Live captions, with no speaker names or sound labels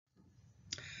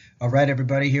All right,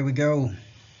 everybody, here we go.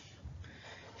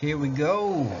 Here we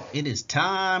go. It is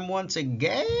time once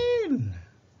again.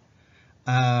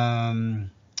 Um,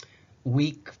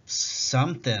 week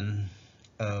something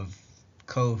of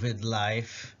COVID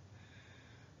life,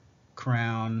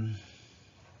 crown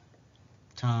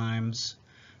times.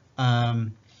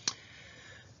 Um,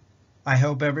 I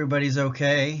hope everybody's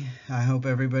okay. I hope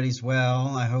everybody's well.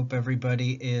 I hope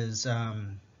everybody is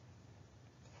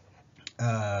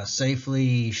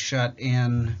safely shut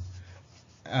in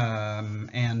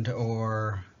and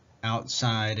or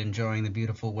outside enjoying the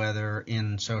beautiful weather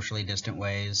in socially distant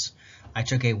ways. I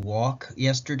took a walk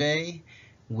yesterday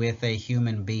with a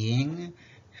human being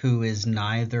who is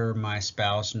neither my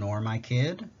spouse nor my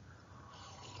kid.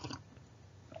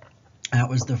 That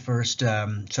was the first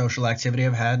social activity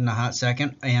I've had in a hot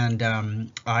second, and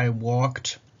I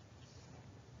walked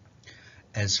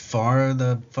as far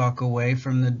the fuck away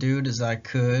from the dude as I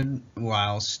could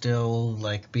while still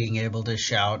like being able to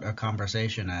shout a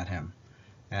conversation at him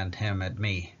and him at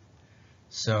me.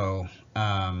 So,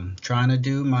 trying to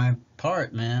do my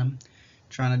part, man.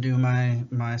 Trying to do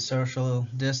my social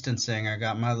distancing. I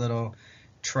got my little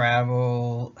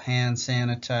travel hand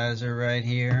sanitizer right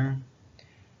here.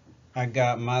 I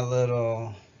got my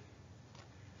little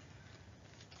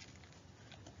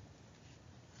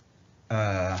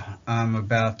I'm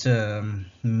about to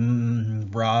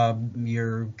rob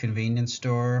your convenience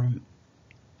store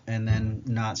and then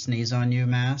not sneeze on you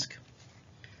mask.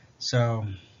 So,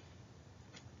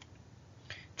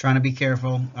 trying to be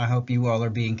careful. I hope you all are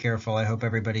being careful. I hope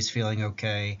everybody's feeling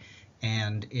okay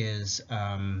and is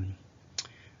aguantando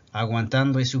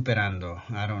y superando.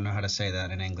 I don't know how to say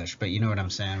that in English, but you know what I'm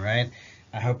saying, right?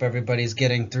 I hope everybody's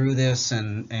getting through this,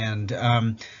 and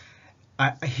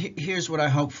here's what I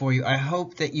hope for you. I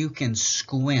hope that you can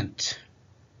squint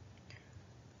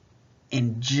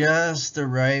in just the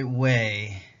right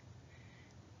way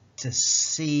to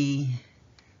see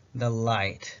the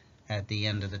light at the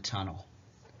end of the tunnel,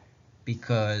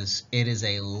 because it is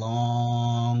a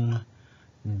long,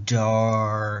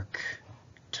 dark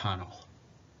tunnel,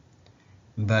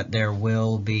 but there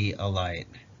will be a light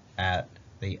at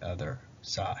the other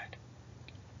side.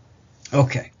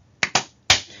 Okay.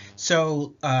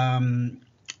 So,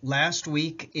 last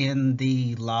week in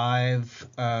the live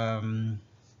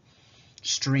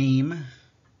stream,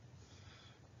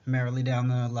 merrily down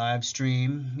the live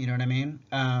stream, you know what I mean?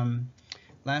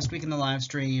 Last week in the live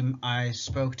stream, I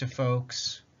spoke to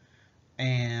folks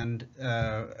and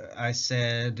I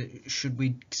said, should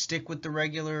we stick with the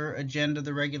regular agenda,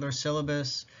 the regular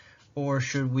syllabus, or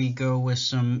should we go with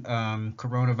some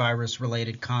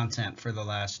coronavirus-related content for the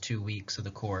last 2 weeks of the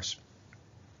course?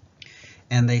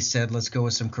 And they said, let's go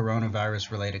with some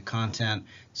coronavirus-related content,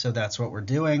 so that's what we're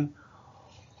doing.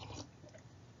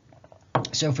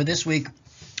 So for this week,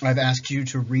 I've asked you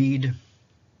to read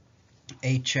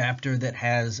a chapter that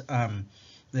has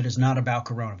that is not about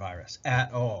coronavirus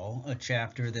at all, a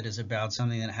chapter that is about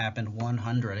something that happened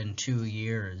 102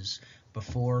 years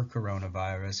before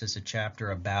coronavirus. It's a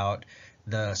chapter about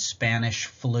the Spanish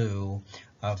flu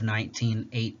of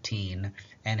 1918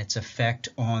 and its effect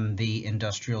on the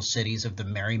industrial cities of the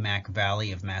Merrimack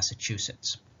Valley of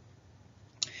Massachusetts.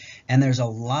 And there's a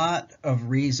lot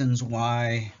of reasons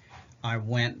why I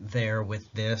went there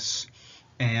with this,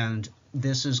 and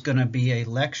this is going to be a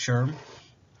lecture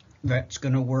that's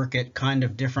going to work at kind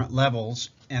of different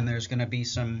levels, and there's going to be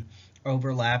some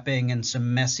overlapping and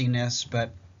some messiness,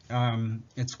 but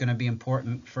it's going to be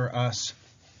important for us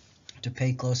to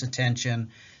pay close attention,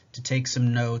 to take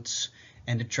some notes,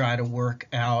 and to try to work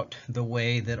out the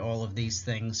way that all of these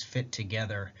things fit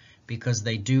together, because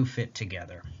they do fit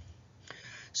together.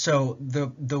 So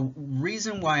the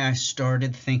reason why I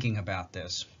started thinking about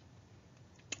this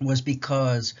was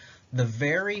because the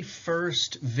very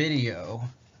first video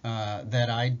that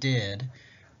I did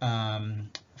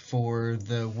for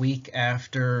the week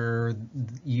after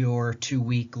your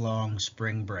 2-week-long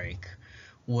spring break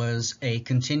was a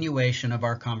continuation of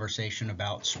our conversation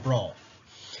about sprawl.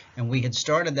 And we had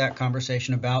started that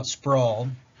conversation about sprawl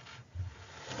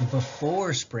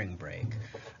before spring break,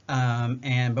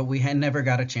 but we had never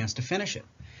got a chance to finish it.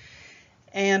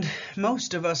 And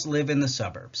most of us live in the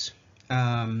suburbs.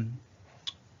 And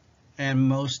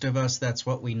most of us, that's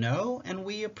what we know, and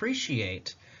we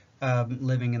appreciate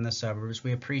living in the suburbs.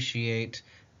 We appreciate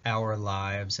our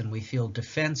lives, and we feel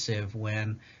defensive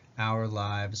when our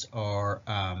lives are,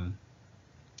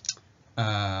 our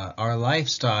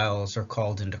lifestyles are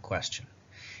called into question.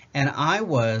 And I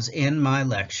was in my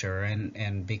lecture,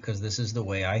 and because this is the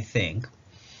way I think,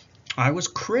 I was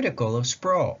critical of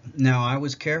sprawl. Now, I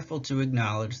was careful to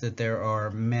acknowledge that there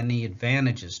are many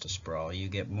advantages to sprawl. You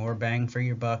get more bang for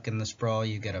your buck in the sprawl.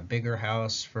 You get a bigger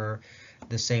house for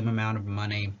the same amount of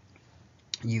money.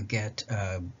 You get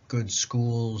good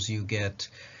schools. You get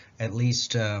at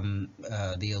least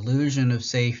the illusion of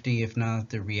safety, if not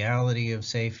the reality of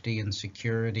safety and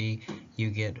security. You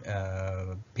get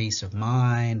peace of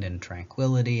mind and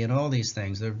tranquility and all these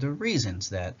things. They're the reasons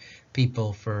that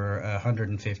people for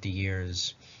 150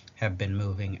 years have been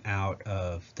moving out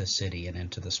of the city and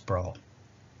into the sprawl.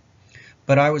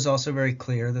 But I was also very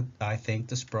clear that I think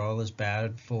the sprawl is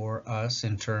bad for us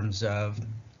in terms of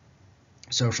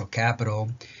social capital,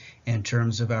 in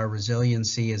terms of our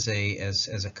resiliency as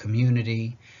a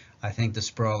community. I think the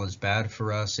sprawl is bad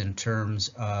for us in terms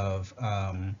of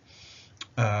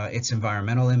its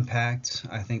environmental impact.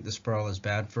 I think the sprawl is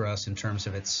bad for us in terms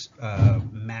of its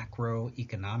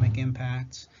macroeconomic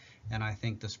impacts. And I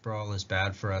think the sprawl is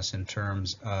bad for us in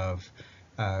terms of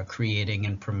creating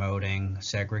and promoting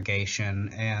segregation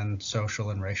and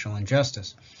social and racial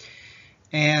injustice.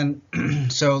 And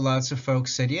so lots of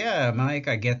folks said, yeah, Mike,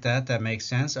 I get that. That makes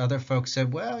sense. Other folks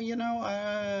said, well,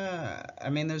 I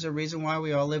mean, there's a reason why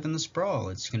we all live in the sprawl.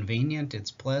 It's convenient,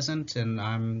 it's pleasant, and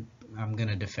I'm going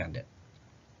to defend it,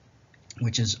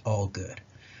 which is all good.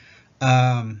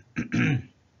 And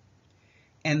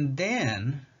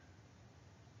then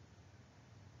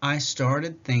I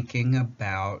started thinking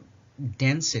about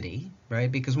density,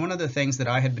 right? Because one of the things that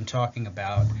I had been talking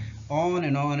about on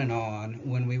and on and on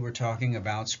when we were talking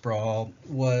about sprawl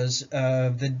was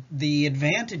the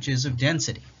advantages of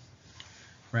density,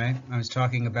 right? I was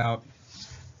talking about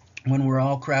when we're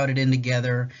all crowded in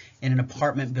together in an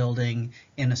apartment building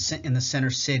in the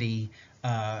center city.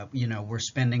 We're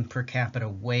spending per capita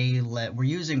we're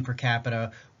using per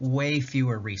capita way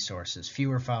fewer resources,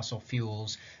 fewer fossil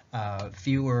fuels,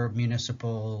 fewer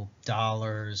municipal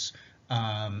dollars,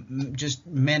 just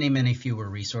many, many fewer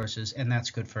resources, and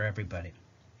that's good for everybody.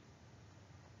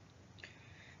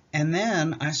 And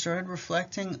then I started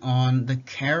reflecting on the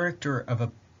character of a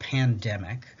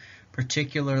pandemic,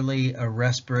 particularly a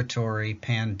respiratory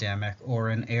pandemic or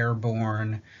an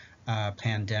airborne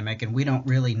pandemic, and we don't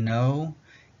really know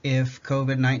if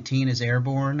COVID-19 is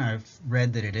airborne. I've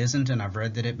read that it isn't, and I've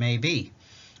read that it may be.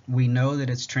 We know that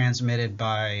it's transmitted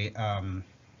by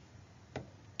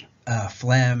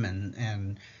phlegm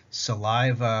and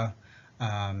saliva.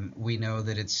 We know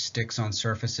that it sticks on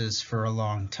surfaces for a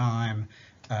long time.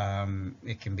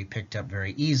 It can be picked up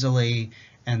very easily,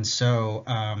 and so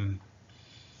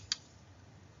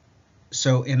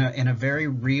in a very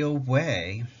real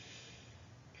way,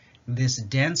 this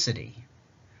density,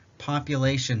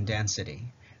 population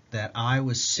density, that I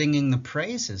was singing the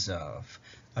praises of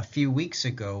a few weeks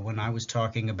ago when I was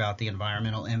talking about the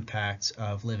environmental impacts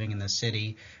of living in the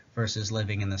city versus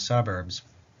living in the suburbs.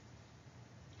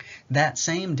 That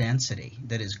same density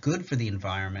that is good for the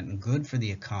environment and good for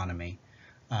the economy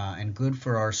and good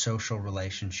for our social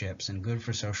relationships and good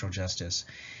for social justice,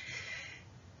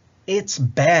 it's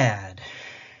bad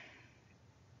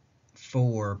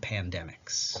for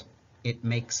pandemics. It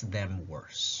makes them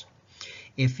worse.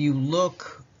 If you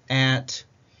look at,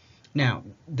 now,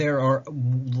 there are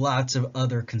lots of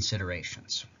other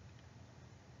considerations.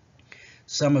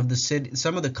 Some of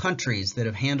the countries that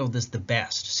have handled this the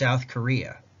best, South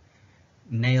Korea,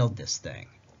 nailed this thing.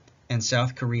 And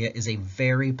South Korea is a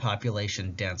very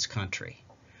population dense country.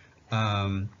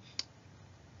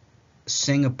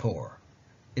 Singapore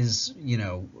is,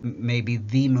 maybe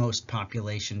the most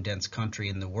population dense country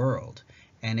in the world,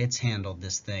 and it's handled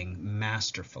this thing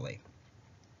masterfully.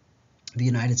 The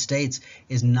United States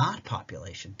is not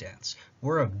population dense.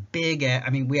 We're a big,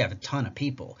 we have a ton of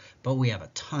people, but we have a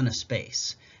ton of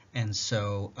space. And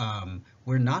so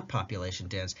we're not population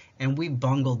dense, and we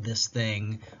bungled this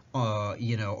thing,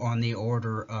 on the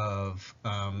order of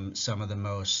some of the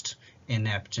most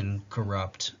inept and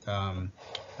corrupt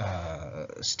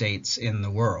states in the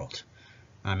world.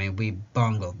 We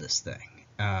bungled this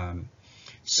thing.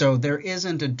 So there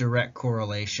isn't a direct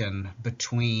correlation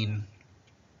between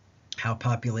how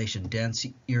population dense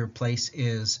your place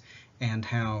is and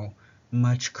how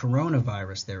much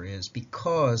coronavirus there is,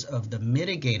 because of the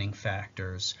mitigating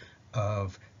factors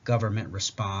of government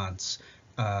response,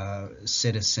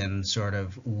 citizen sort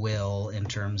of will in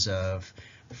terms of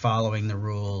following the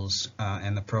rules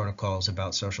and the protocols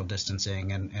about social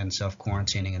distancing and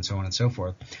self-quarantining and so on and so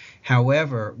forth.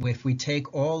 However, if we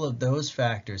take all of those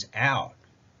factors out,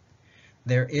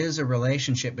 there is a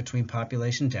relationship between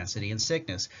population density and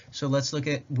sickness. So let's look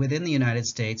at, within the United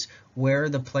States, where are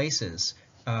the places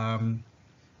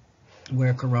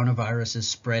where coronavirus is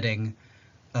spreading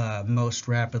most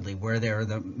rapidly, where there are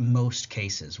the most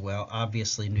cases? Well,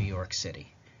 obviously New York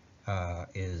City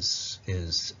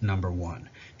is number one.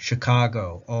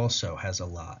 Chicago also has a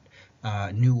lot.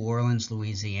 New Orleans,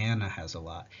 Louisiana has a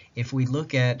lot. If we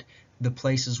look at the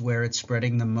places where it's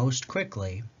spreading the most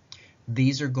quickly,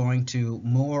 these are going to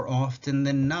more often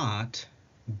than not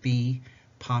be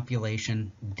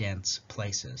population dense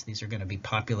places. These are going to be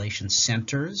population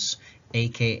centers,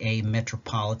 aka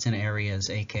metropolitan areas,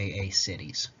 aka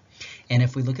cities. And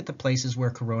if we look at the places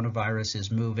where coronavirus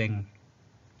is moving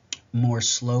more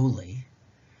slowly,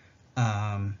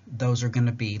 those are going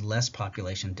to be less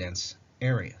population dense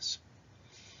areas.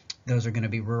 Those are going to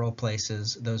be rural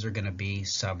places. Those are going to be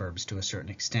suburbs to a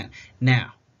certain extent.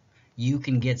 Now, you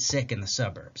can get sick in the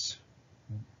suburbs.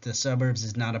 The suburbs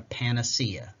is not a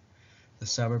panacea. The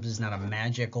suburbs is not a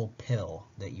magical pill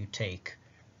that you take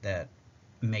that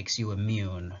makes you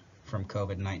immune from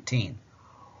COVID-19.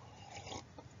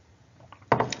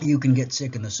 You can get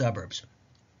sick in the suburbs.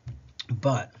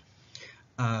 But,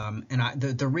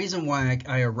 the reason why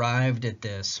I arrived at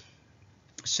this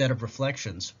set of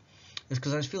reflections is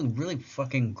because I was feeling really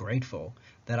fucking grateful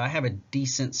that I have a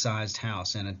decent sized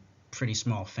house and a pretty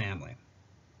small family,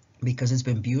 because it's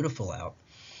been beautiful out,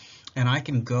 and I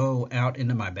can go out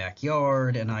into my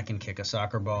backyard and I can kick a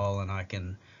soccer ball, and I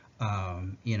can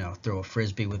throw a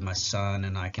frisbee with my son,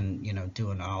 and I can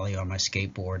do an ollie on my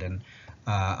skateboard, and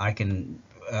I can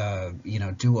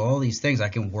do all these things. I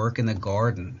can work in the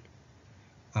garden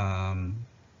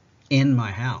in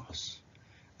my house.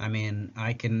 I mean,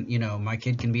 I can, my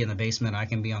kid can be in the basement, I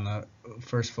can be on the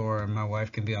first floor, and my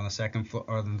wife can be on the second floor,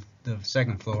 or the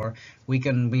second floor.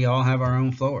 We all have our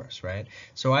own floors, right?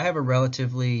 So I have a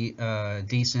relatively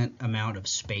decent amount of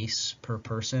space per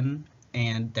person,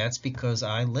 and that's because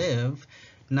I live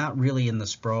not really in the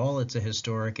sprawl. It's a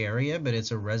historic area, but it's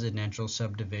a residential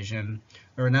subdivision,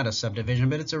 or not a subdivision,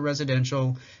 but it's a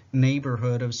residential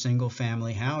neighborhood of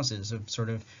single-family houses, of sort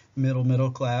of middle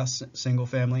class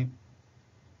single-family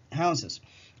houses.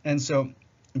 And so,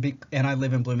 and I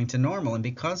live in Bloomington Normal, and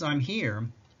because I'm here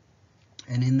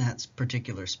and in that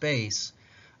particular space,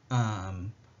 I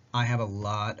have a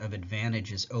lot of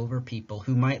advantages over people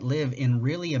who might live in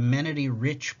really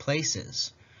amenity-rich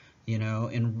places,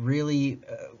 in really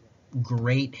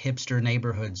great hipster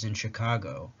neighborhoods in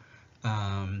Chicago,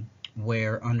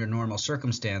 where under normal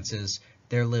circumstances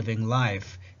they're living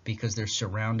life because they're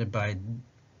surrounded by,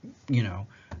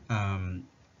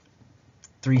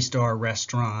 three-star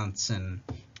restaurants and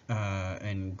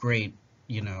great,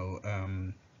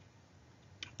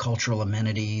 cultural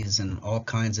amenities and all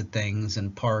kinds of things,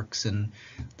 and parks, and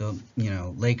the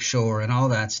lake shore and all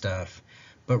that stuff.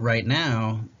 But right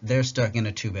now they're stuck in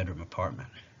a 2-bedroom apartment,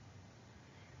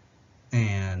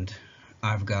 and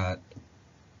I've got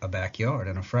a backyard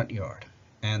and a front yard.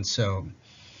 And so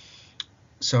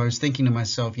I was thinking to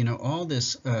myself, all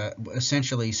this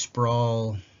essentially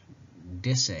sprawl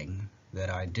dissing that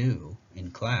I do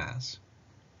in class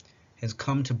has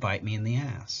come to bite me in the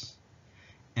ass.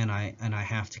 And I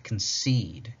have to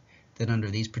concede that under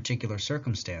these particular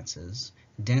circumstances,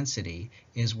 density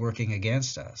is working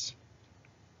against us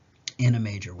in a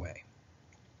major way.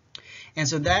 And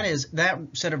so that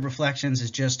set of reflections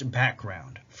is just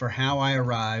background for how I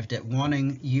arrived at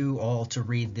wanting you all to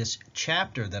read this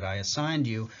chapter that I assigned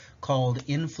you called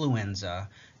Influenza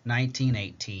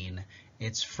 1918.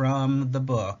 It's from the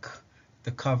book,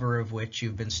 the cover of which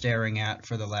you've been staring at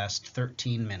for the last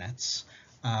 13 minutes.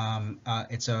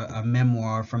 It's a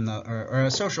memoir from or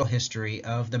a social history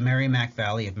of the Merrimack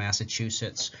Valley of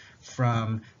Massachusetts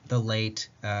from the late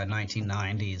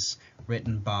 1990s,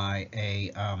 written by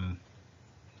a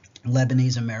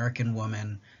Lebanese-American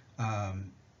woman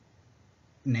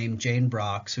named Jane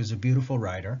Brox, who's a beautiful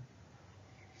writer.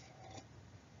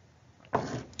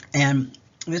 And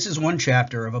this is one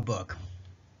chapter of a book.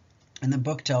 And the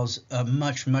book tells a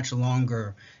much, much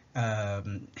longer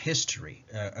history,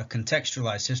 a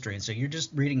contextualized history. And so you're just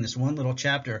reading this one little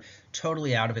chapter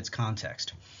totally out of its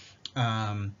context.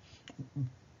 But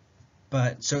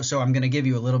so I'm going to give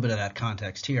you a little bit of that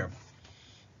context here.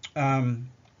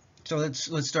 So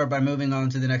let's start by moving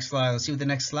on to the next slide. Let's see what the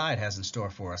next slide has in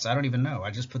store for us. I don't even know. I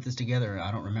just put this together and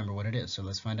I don't remember what it is. So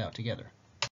let's find out together.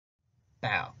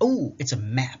 Bow. Oh, it's a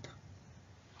map.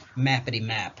 Mappity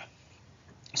map.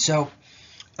 So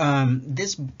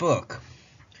this book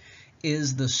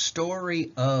is the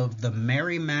story of the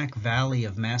Merrimack Valley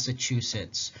of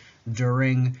Massachusetts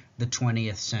during the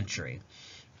 20th century.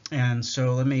 And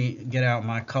so let me get out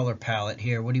my color palette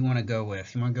here. What do you want to go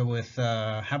with? You want to go with,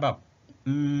 how about,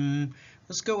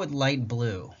 let's go with light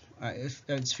blue.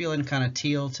 It's feeling kind of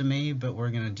teal to me, but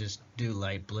we're going to just do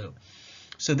light blue.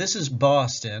 So this is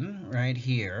Boston right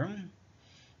here.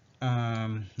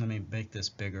 Let me make this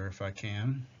bigger if I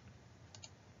can.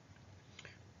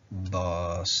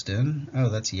 Boston. Oh,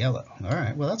 that's yellow. All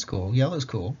right, well, that's cool. Yellow's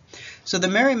cool. So the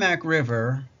Merrimack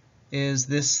River is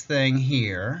this thing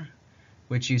here,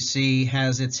 which you see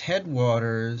has its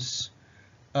headwaters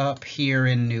up here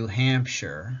in New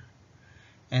Hampshire,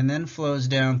 and then flows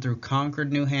down through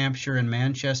Concord, New Hampshire, and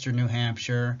Manchester, New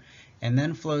Hampshire, and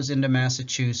then flows into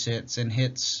Massachusetts and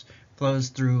flows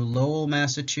through Lowell,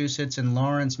 Massachusetts, and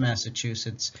Lawrence,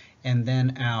 Massachusetts, and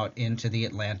then out into the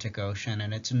Atlantic Ocean,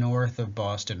 and it's north of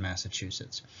Boston,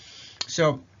 Massachusetts.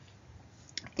 So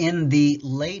in the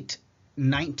late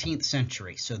 19th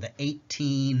century, so the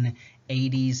 1880s,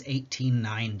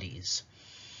 1890s,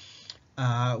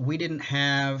 we didn't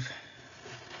have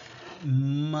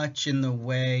much in the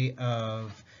way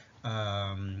of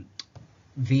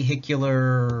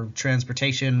vehicular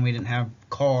transportation. We didn't have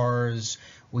cars.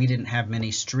 We didn't have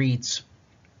many streets.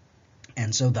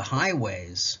 And so the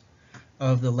highways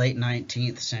of the late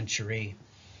 19th century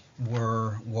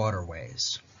were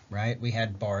waterways, right? We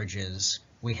had barges,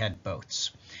 we had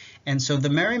boats. And so the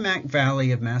Merrimack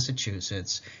Valley of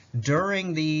Massachusetts,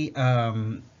 during the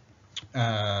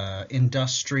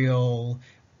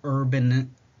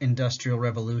urban industrial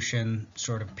revolution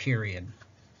sort of period,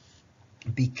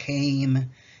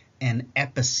 became an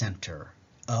epicenter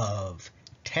of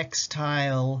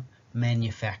textile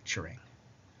manufacturing.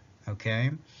 Okay?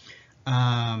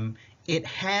 It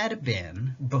had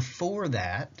been, before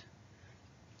that,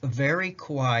 a very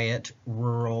quiet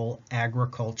rural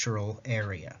agricultural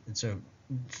area. It's a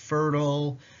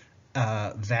fertile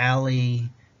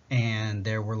valley, and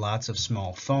there were lots of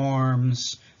small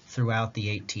farms throughout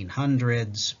the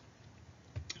 1800s,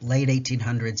 late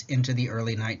 1800s into the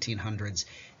early 1900s.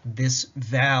 This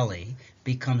valley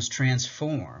becomes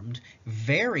transformed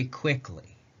very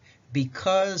quickly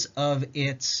because of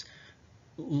its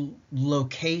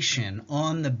location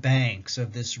on the banks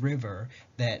of this river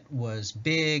that was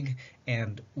big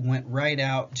and went right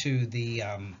out to the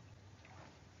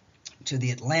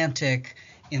Atlantic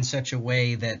in such a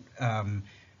way that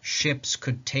ships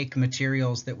could take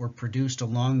materials that were produced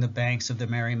along the banks of the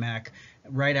Merrimack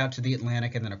right out to the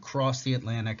Atlantic and then across the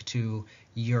Atlantic to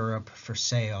Europe for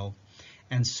sale.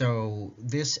 And so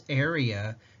this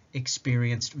area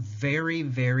experienced very,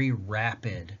 very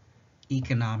rapid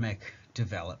economic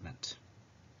development.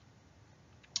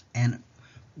 And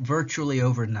virtually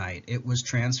overnight, it was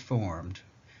transformed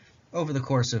over the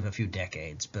course of a few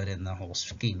decades, but in the whole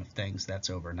scheme of things, that's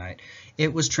overnight.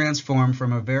 It was transformed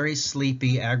from a very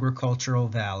sleepy agricultural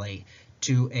valley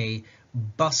to a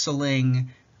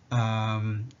bustling,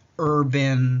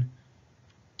 urban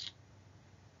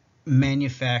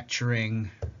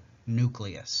manufacturing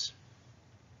nucleus.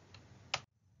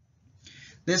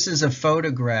 This is a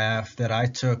photograph that I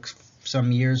took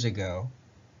some years ago.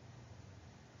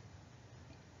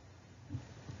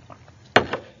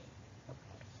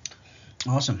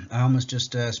 Awesome. I almost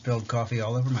just spilled coffee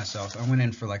all over myself. I went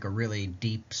in for like a really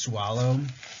deep swallow.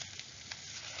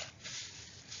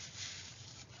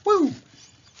 Woo!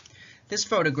 This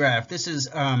photograph, this is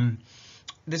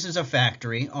a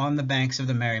factory on the banks of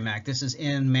the Merrimack. This is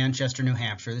in Manchester, New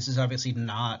Hampshire. This is obviously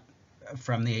not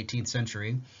from the 18th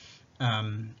century,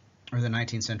 or the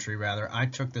 19th century rather. I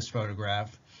took this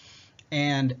photograph,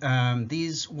 and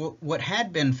what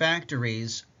had been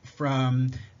factories from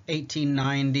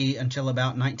 1890 until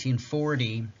about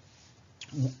 1940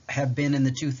 have been in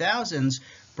the 2000s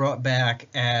brought back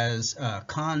as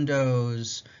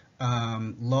condos,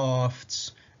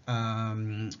 lofts,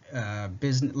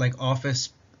 business, like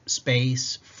office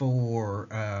space for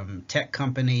tech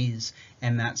companies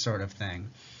and that sort of thing.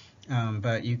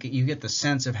 But you get the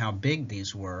sense of how big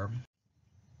these were.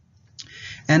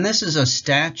 And this is a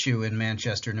statue in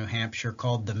Manchester, New Hampshire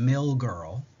called the Mill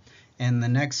Girl. And the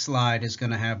next slide is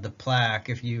going to have the plaque.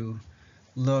 If you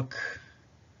look,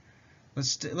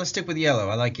 let's stick with yellow.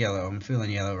 I like yellow. I'm feeling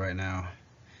yellow right now.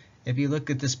 If you look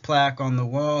at this plaque on the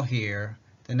wall here,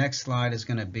 the next slide is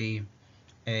going to be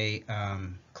a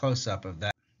close-up of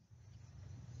that.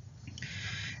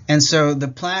 And so the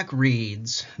plaque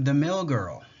reads, "The Mill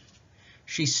Girl.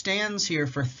 She stands here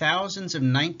for thousands of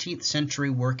 19th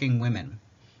century working women,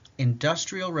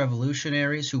 industrial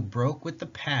revolutionaries who broke with the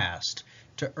past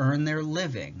to earn their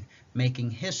living,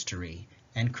 making history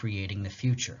and creating the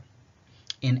future.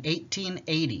 In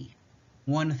 1880,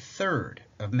 1/3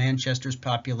 of Manchester's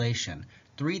population,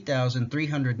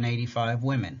 3,385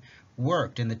 women,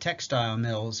 worked in the textile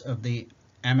mills of the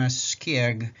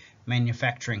Amaskeg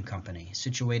Manufacturing Company,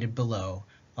 situated below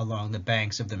along the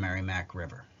banks of the Merrimack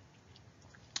River."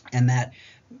 And that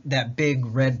that big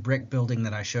red brick building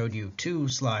that I showed you 2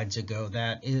 slides ago,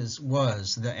 that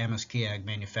was the Amaskiag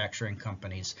Manufacturing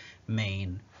Company's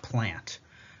main plant.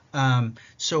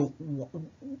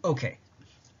 Okay,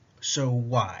 so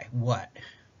why? What?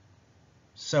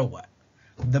 So what?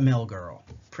 The mill girl,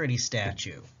 pretty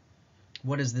statue.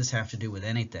 What does this have to do with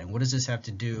anything? What does this have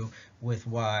to do with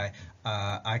why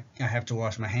I have to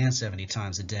wash my hands 70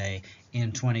 times a day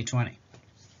in 2020?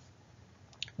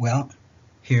 Well,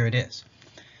 here it is.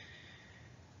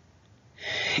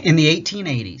 In the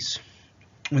 1880s,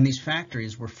 when these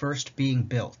factories were first being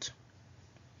built,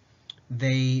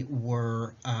 they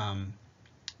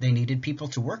needed people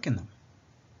to work in them.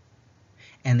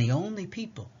 And the only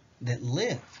people that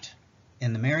lived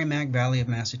in the Merrimack Valley of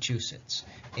Massachusetts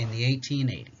in the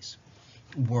 1880s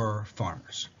were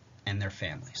farmers and their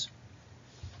families.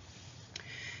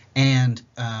 And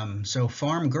so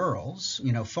farm girls,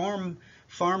 farm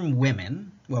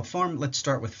women, let's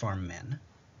start with farm men.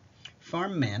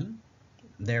 Farm men,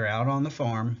 they're out on the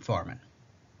farm farming.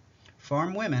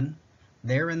 Farm women,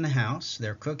 they're in the house,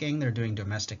 they're cooking, they're doing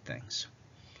domestic things.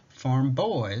 Farm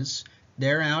boys,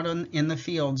 they're out in the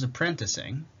fields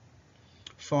apprenticing.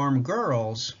 Farm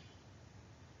girls,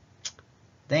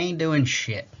 they ain't doing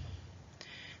shit.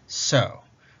 So,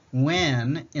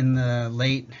 when in the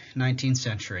late 19th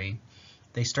century,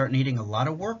 they start needing a lot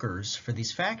of workers for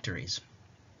these factories,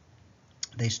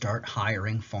 they start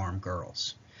hiring farm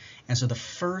girls. And so the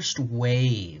first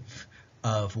wave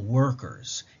of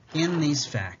workers in these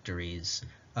factories,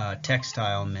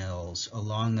 textile mills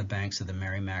along the banks of the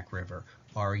Merrimack River,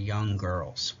 are young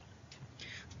girls.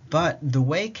 But the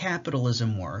way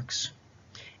capitalism works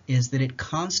is that it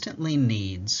constantly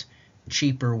needs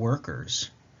cheaper workers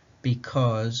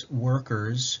because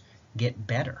workers get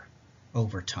better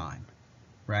over time,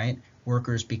 right?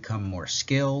 Workers become more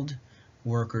skilled,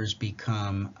 workers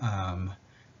become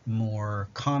more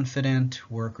confident,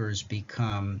 workers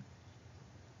become,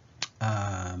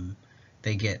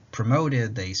 they get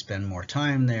promoted, they spend more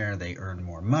time there, they earn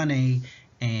more money,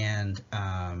 and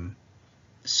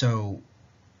so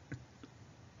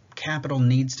capital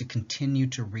needs to continue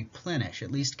to replenish,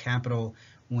 at least capital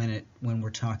when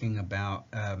we're talking about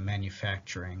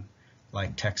manufacturing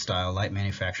like textile, light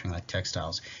manufacturing like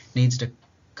textiles, needs to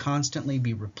constantly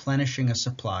be replenishing a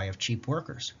supply of cheap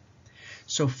workers.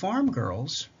 So farm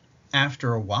girls,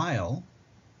 after a while,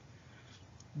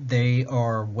 they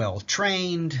are well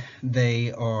trained,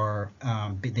 they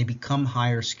become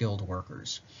higher skilled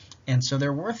workers, and so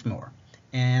they're worth more,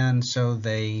 and so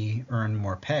they earn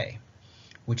more pay,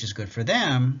 which is good for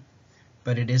them,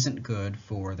 but it isn't good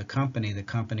for the company. The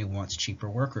company wants cheaper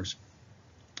workers.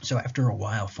 So after a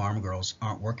while, farm girls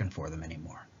aren't working for them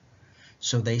anymore.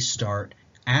 So they start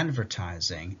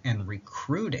advertising and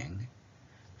recruiting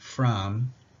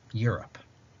from Europe.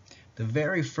 The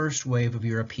very first wave of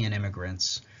European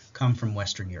immigrants come from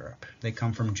Western Europe. They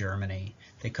come from Germany.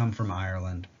 They come from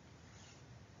Ireland.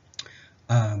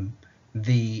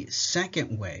 The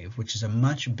second wave, which is a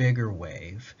much bigger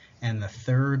wave, and the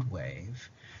third wave,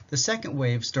 the second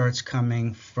wave starts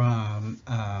coming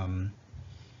from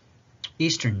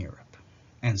Eastern Europe.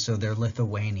 And so they're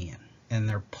Lithuanian, and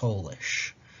they're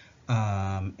Polish,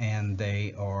 and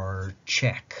they are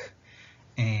Czech.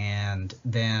 And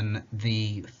then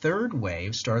the third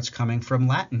wave starts coming from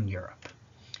Latin Europe,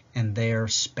 and they're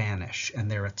Spanish,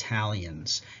 and they're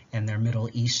Italians, and they're Middle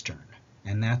Eastern.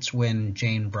 And that's when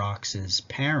Jane Brox's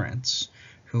parents,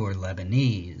 who are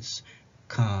Lebanese,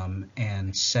 come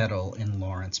and settle in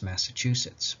Lawrence,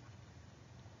 Massachusetts.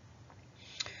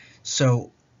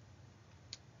 So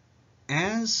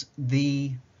as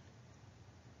the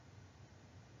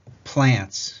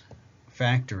plants,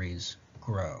 factories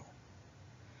grow,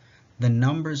 the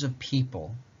numbers of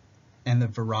people and the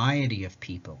variety of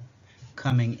people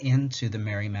coming into the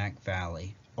Merrimack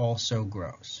Valley also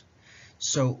grows.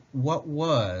 So what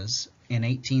was, in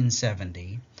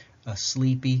 1870, a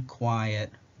sleepy,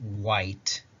 quiet,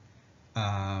 white,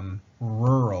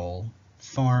 rural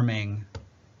farming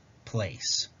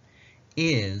place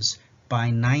is,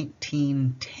 by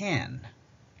 1910,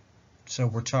 so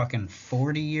we're talking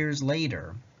 40 years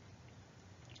later,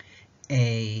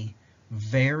 a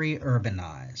very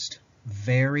urbanized,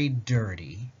 very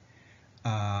dirty,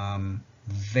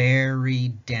 very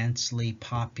densely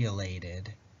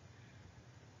populated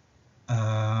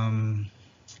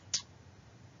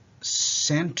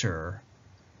center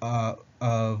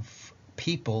of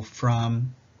people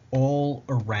from all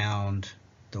around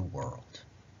the world,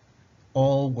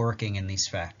 all working in these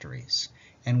factories.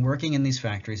 And working in these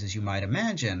factories, as you might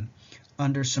imagine,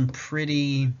 under some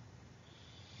pretty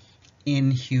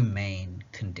inhumane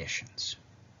conditions.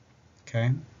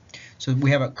 Okay, so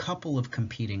we have a couple of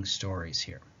competing stories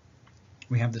here.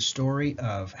 We have the story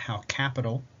of how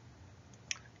capital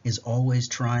is always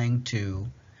trying to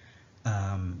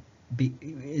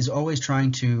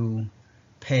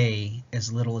pay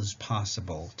as little as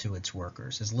possible to its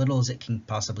workers, as little as it can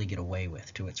possibly get away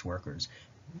with to its workers,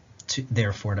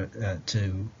 therefore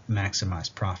to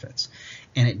maximize profits.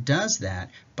 And it does that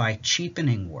by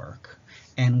cheapening work.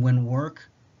 And when work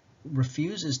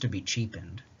refuses to be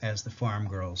cheapened, as the farm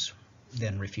girls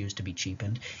then refuse to be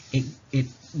cheapened, it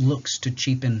looks to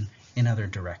cheapen in other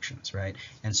directions, right?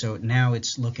 And so now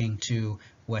it's looking to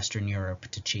Western Europe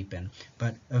to cheapen,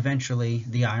 but eventually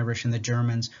the Irish and the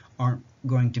Germans aren't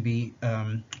going to be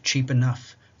cheap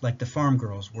enough, like the farm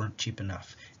girls weren't cheap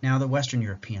enough. Now the Western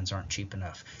Europeans aren't cheap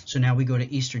enough, so now we go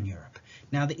to Eastern Europe.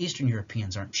 Now the Eastern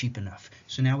Europeans aren't cheap enough,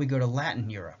 so now we go to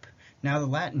Latin Europe. Now the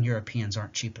Latin Europeans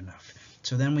aren't cheap enough,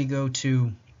 so then we go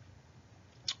to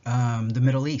the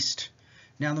Middle East.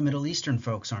 Now the Middle Eastern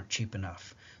folks aren't cheap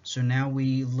enough, so now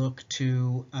we look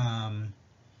to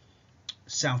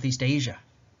Southeast Asia.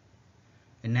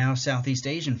 And now Southeast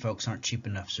Asian folks aren't cheap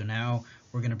enough, so now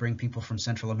we're going to bring people from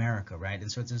Central America, right?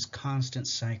 And so it's this constant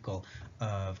cycle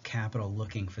of capital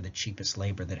looking for the cheapest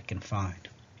labor that it can find,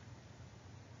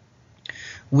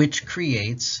 which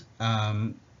creates,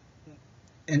 and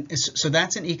so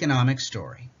that's an economic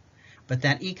story. But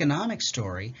that economic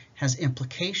story has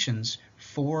implications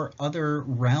for other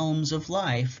realms of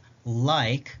life,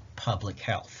 like public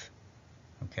health.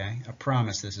 Okay, I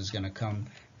promise this is going to come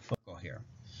focal here.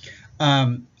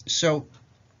 So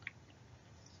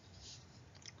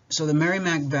the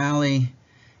Merrimack Valley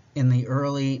in the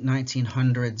early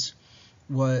 1900s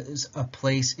was a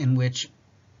place in which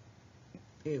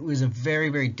it was a very,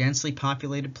 very densely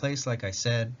populated place, like I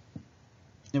said.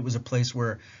 It was a place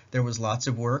where there was lots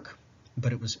of work,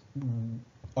 but it was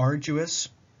arduous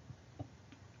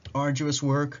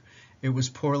work. It was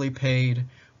poorly paid.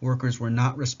 Workers were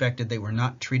not respected. They were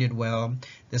not treated well.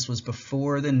 This was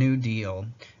before the New Deal.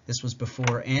 This was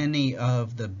before any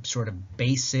of the sort of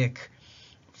basic,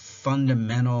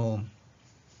 fundamental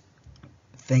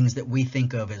things that we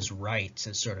think of as rights,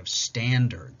 as sort of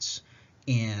standards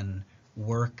in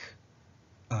work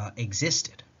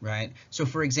existed, right? So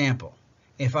for example,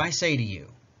 if I say to you,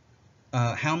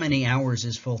 how many hours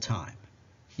is full time?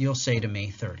 You'll say to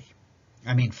me 40.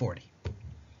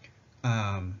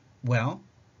 Well,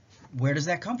 where does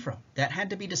that come from? That had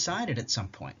to be decided at some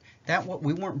point.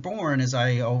 We weren't born, as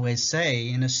I always say,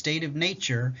 in a state of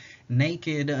nature,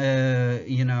 naked,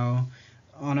 on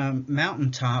a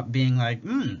mountaintop, being like,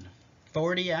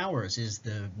 40 hours is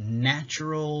the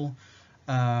natural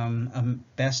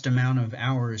best amount of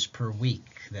hours per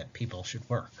week that people should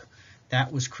work.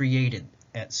 That was created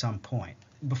at some point.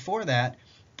 Before that,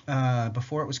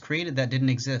 before it was created, that didn't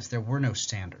exist. There were no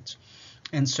standards.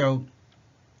 And so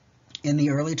in the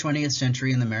early 20th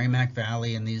century in the Merrimack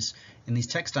Valley, in these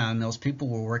textile mills, people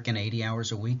were working 80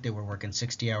 hours a week. They were working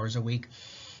 60 hours a week.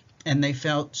 And they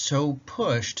felt so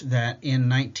pushed that in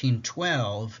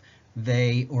 1912,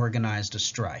 they organized a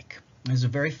strike. It was a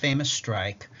very famous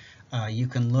strike. You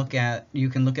can look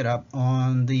it up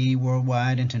on the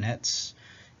worldwide internets.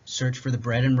 Search for the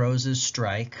Bread and Roses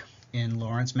strike in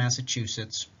Lawrence,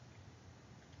 Massachusetts.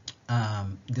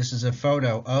 This is a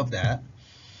photo of that.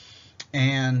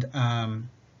 And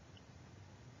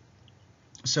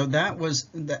so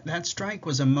that strike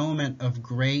was a moment of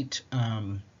great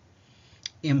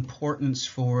importance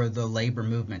for the labor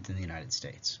movement in the United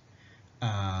States,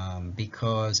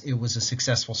 because it was a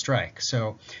successful strike.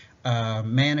 So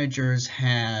managers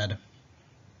had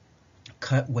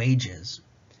cut wages,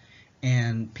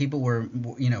 and people were,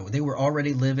 they were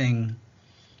already living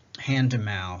hand to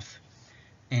mouth,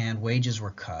 and wages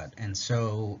were cut, and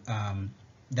so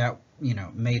that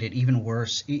made it even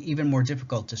worse, even more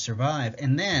difficult to survive.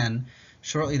 And then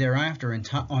shortly thereafter,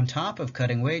 on top of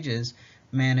cutting wages,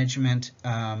 management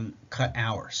cut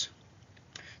hours.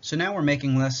 So now we're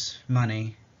making less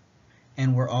money,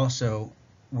 and we're also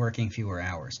working fewer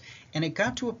hours. And it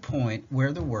got to a point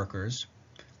where the workers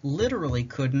literally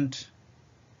could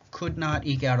not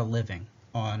eke out a living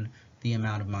on the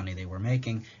amount of money they were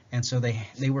making, and so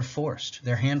they were forced.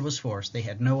 Their hand was forced. They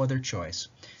had no other choice.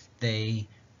 They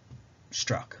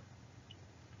struck.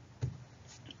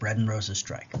 Bread and Roses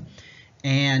strike.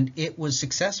 And it was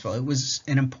successful. It was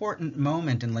an important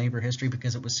moment in labor history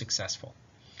because it was successful.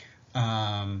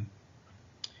 And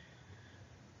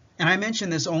I mention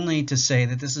this only to say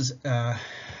that this is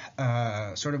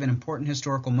sort of an important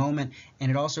historical moment, and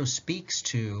it also speaks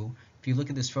to, if you look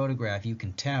at this photograph, you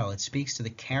can tell, it speaks to the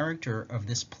character of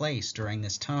this place during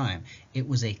this time. It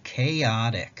was a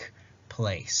chaotic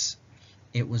place.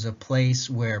 It was a place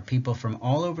where people from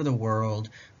all over the world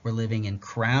were living in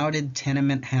crowded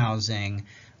tenement housing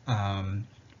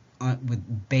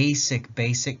with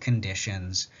basic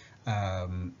conditions,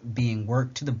 being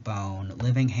worked to the bone,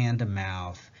 living hand to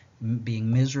mouth,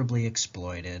 being miserably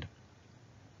exploited.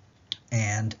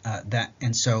 And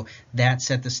so that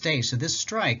set the stage. So this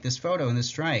strike, this photo in this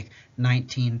strike,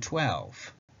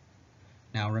 1912.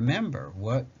 Now remember,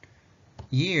 what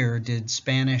year did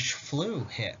Spanish flu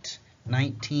hit?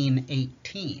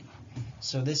 1918.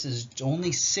 So this is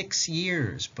only 6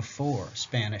 years before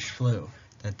Spanish flu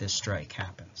that this strike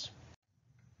happens.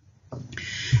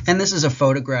 And this is a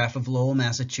photograph of Lowell,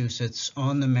 Massachusetts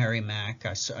on the Merrimack.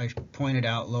 I pointed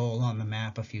out Lowell on the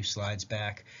map a few slides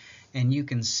back. And you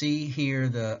can see here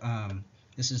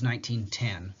this is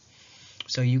 1910.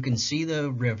 So you can see the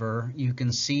river, you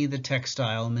can see the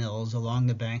textile mills along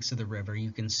the banks of the river,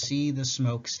 you can see the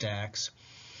smokestacks,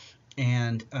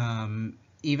 and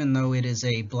even though it is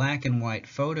a black and white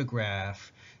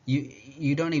photograph,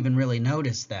 you don't even really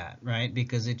notice that, right?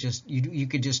 Because it just you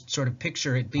could just sort of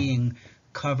picture it being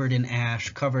covered in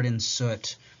ash, covered in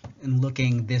soot, and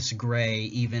looking this gray,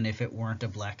 even if it weren't a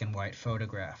black and white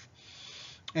photograph.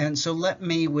 And so let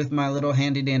me, with my little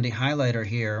handy dandy highlighter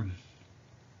here,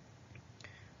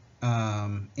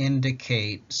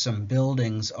 indicate some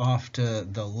buildings off to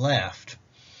the left.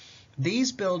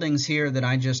 These buildings here that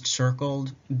I just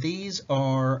circled, these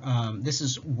are, this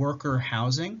is worker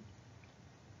housing.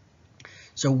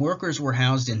 So workers were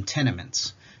housed in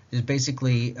tenements. It's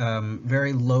basically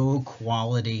very low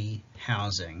quality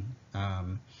housing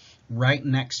right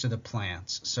next to the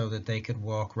plants so that they could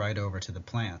walk right over to the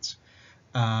plants.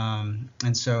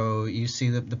 And so you see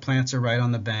that the plants are right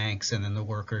on the banks, and then the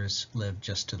workers live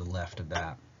just to the left of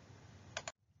that.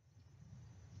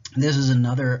 This is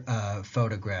another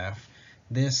photograph.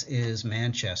 This is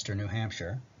Manchester, New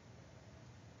Hampshire.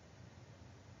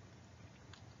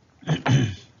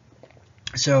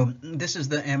 So this is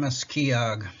the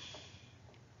Keogh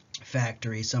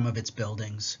factory, some of its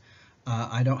buildings.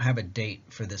 I don't have a date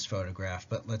for this photograph,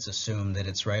 but let's assume that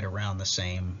it's right around the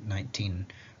same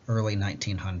early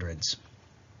 1900s,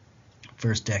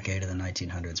 first decade of the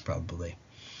 1900s probably.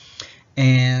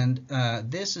 And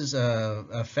this is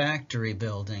a factory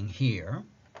building here,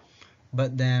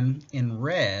 but then in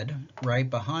red, right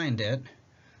behind it,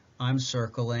 I'm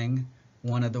circling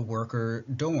one of the worker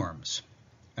dorms.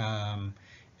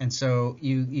 And so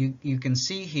you can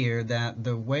see here that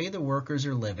the way the workers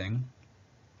are living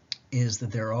is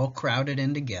that they're all crowded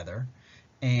in together,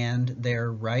 and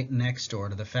they're right next door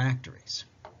to the factories.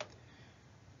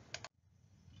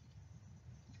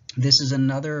 This is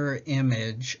another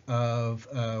image of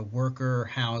worker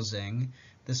housing.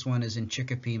 This one is in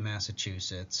Chicopee,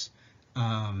 Massachusetts.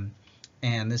 And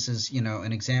this is,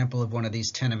 an example of one of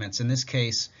these tenements. In this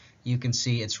case, you can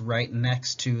see it's right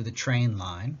next to the train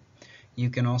line. You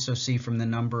can also see from the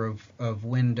number of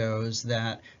windows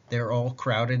that they're all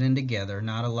crowded in together,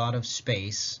 not a lot of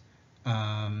space.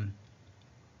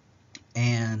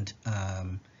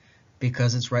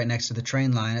 Because it's right next to the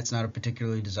train line, it's not a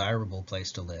particularly desirable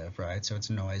place to live, right? So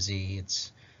it's noisy,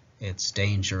 it's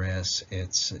dangerous,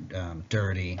 it's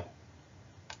dirty.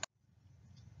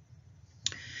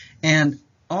 And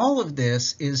all of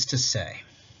this is to say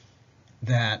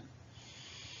that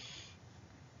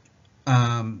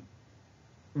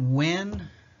when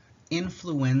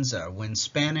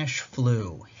Spanish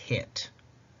flu hit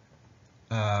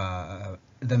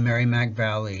the Merrimack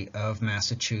Valley of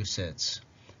Massachusetts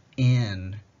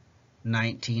in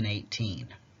 1918,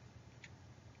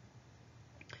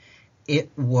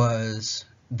 it was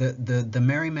the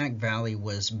Merrimack Valley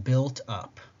was built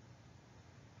up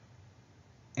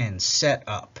and set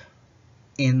up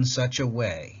in such a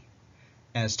way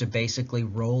as to basically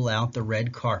roll out the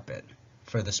red carpet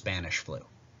for the Spanish flu.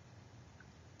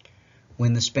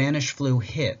 When the Spanish flu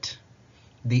hit,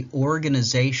 the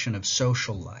organization of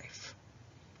social life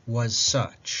was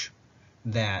such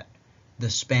that the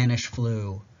Spanish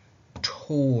flu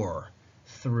tore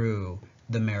through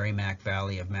the Merrimack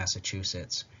Valley of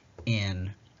Massachusetts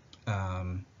and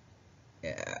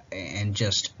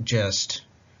just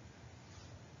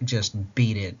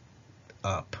beat it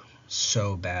up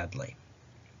so badly.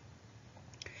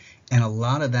 And a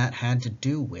lot of that had to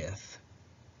do with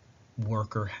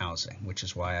worker housing, which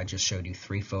is why I just showed you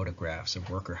 3 photographs of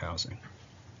worker housing.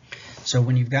 So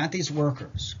when you've got these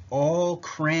workers all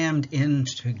crammed in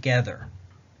together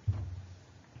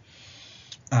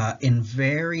in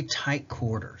very tight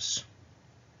quarters,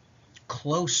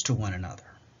 close to one another,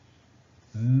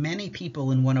 many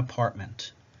people in one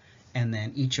apartment, and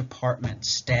then each apartment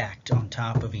stacked on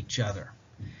top of each other,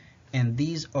 And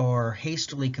these are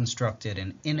hastily constructed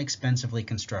and inexpensively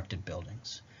constructed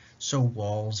buildings. So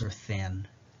walls are thin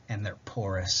and they're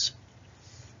porous.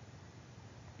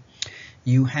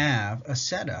 You have a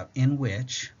setup in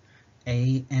which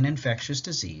an infectious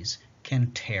disease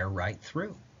can tear right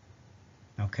through.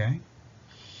 Okay?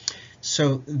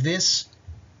 So this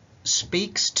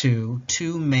speaks to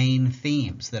two main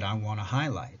themes that I want to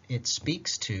highlight. It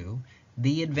speaks to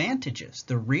the advantages,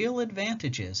 the real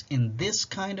advantages in this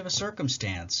kind of a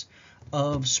circumstance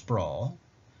of sprawl,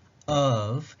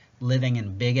 of living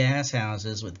in big-ass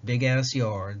houses with big-ass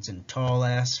yards and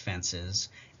tall-ass fences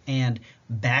and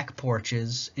back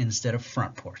porches instead of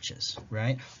front porches,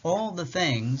 right? All the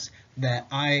things that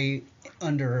I,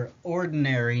 under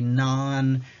ordinary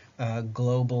non-global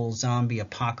zombie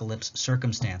apocalypse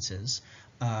circumstances,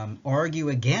 argue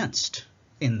against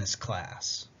in this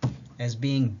class as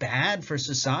being bad for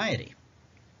society,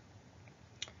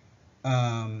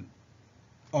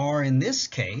 are in this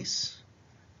case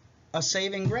a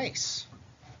saving grace.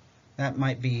 That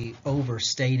might be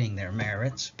overstating their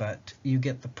merits, but you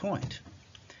get the point.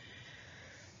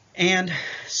 And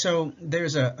so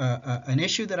there's an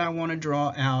issue that I want to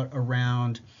draw out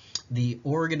around the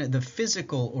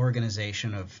physical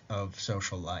organization of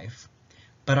social life.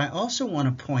 But I also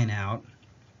want to point out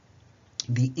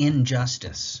the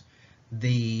injustice,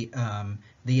 the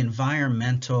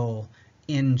environmental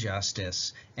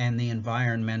injustice and the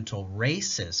environmental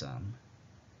racism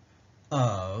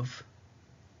of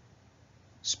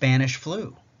Spanish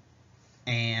flu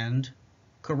and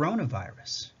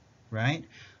coronavirus, right?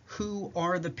 Who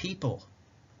are the people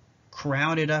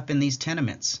crowded up in these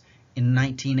tenements in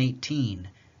 1918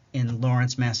 in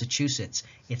Lawrence, Massachusetts?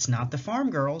 It's not the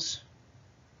farm girls.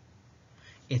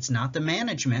 It's not the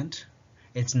management.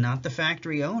 It's not the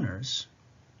factory owners.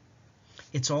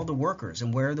 It's all the workers.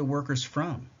 And where are the workers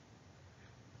from?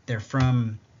 They're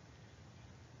from,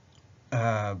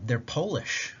 they're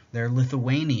Polish, they're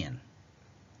Lithuanian,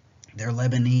 they're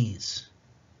Lebanese,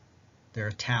 they're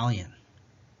Italian,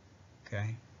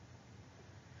 okay?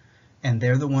 And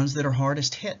they're the ones that are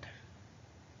hardest hit.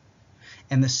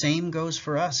 And the same goes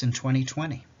for us in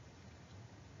 2020.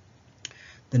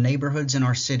 The neighborhoods in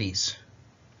our cities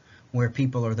where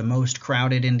people are the most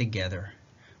crowded in together,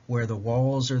 where the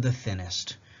walls are the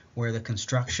thinnest, where the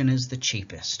construction is the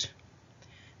cheapest.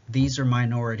 These are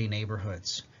minority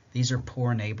neighborhoods. These are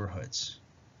poor neighborhoods.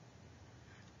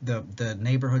 The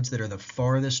neighborhoods that are the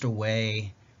farthest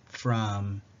away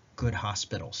from good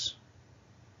hospitals.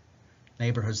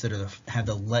 Neighborhoods that have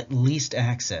the least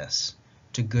access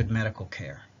to good medical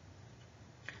care.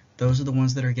 Those are the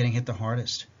ones that are getting hit the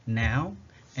hardest now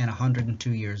and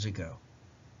 102 years ago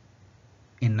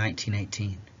in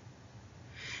 1918.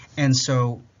 And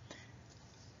so,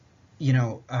 you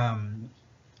know,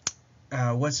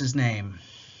 what's his name?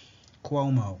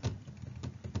 Cuomo.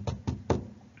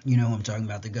 You know who I'm talking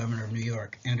about, the governor of New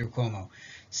York, Andrew Cuomo,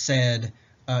 said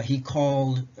he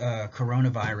called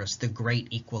coronavirus the great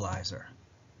equalizer.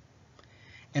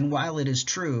 And while it is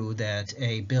true that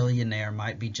a billionaire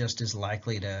might be just as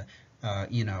likely to,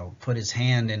 you know, put his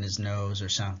hand in his nose or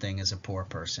something as a poor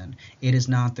person, it is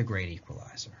not the great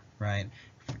equalizer, right?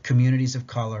 Communities of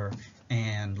color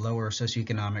and lower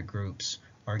socioeconomic groups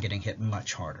are getting hit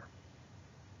much harder.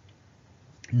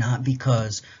 Not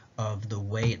because of the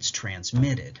way it's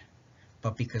transmitted,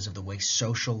 but because of the way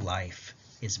social life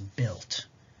is built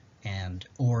and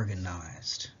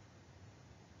organized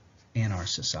in our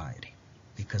society,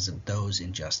 because of those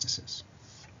injustices.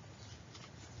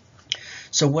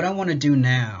 So what I want to do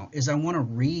now is I want to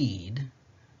read,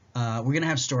 we're going to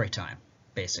have story time,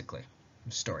 basically,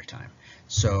 story time.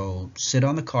 So sit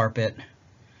on the carpet,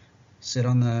 sit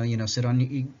on the, you know, sit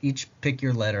on, each pick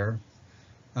your letter.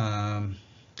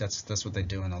 That's what they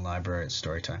do in the library at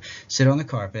story time. Sit on the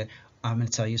carpet. I'm going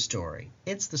to tell you a story.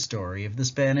 It's the story of the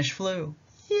Spanish flu.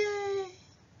 Yay!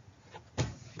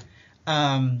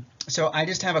 So I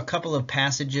just have a couple of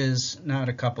passages, not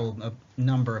a couple, a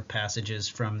number of passages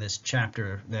from this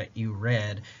chapter that you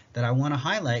read that I want to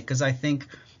highlight because I think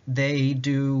they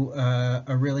do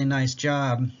a really nice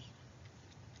job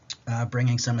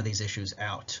bringing some of these issues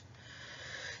out.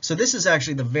 So this is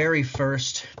actually the very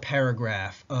first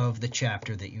paragraph of the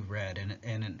chapter that you read,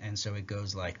 and so it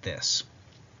goes like this.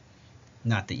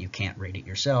 Not that you can't read it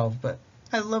yourself, but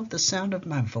I love the sound of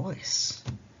my voice.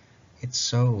 It's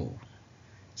so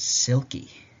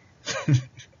silky.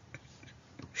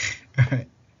 All right.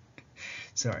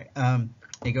 Sorry.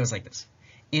 It goes like this.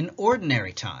 In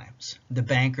ordinary times, the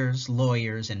bankers,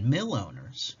 lawyers, and mill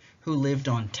owners who lived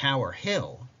on Tower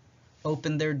Hill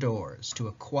opened their doors to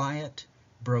a quiet,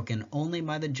 broken only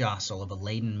by the jostle of a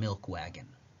laden milk wagon.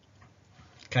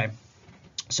 Okay,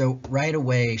 so right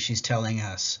away she's telling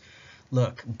us,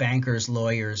 look, bankers,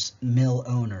 lawyers, mill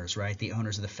owners, right, the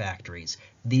owners of the factories,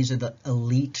 these are the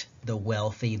elite, the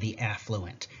wealthy, the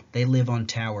affluent. They live on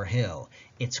Tower Hill.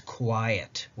 It's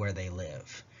quiet where they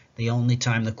live. The only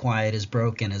time the quiet is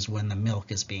broken is when the milk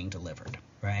is being delivered,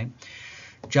 right?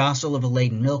 Jostle of a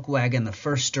laden milk wagon, the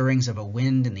first stirrings of a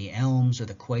wind in the elms, or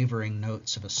the quavering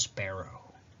notes of a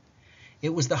sparrow.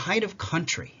 It was the height of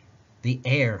country, the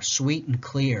air sweet and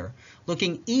clear.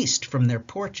 Looking east from their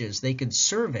porches, they could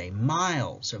survey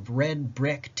miles of red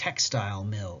brick textile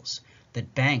mills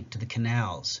that banked the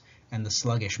canals and the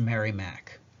sluggish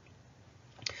Merrimack.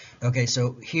 Okay,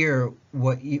 so here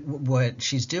what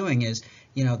she's doing is,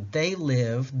 they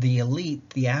live, the elite,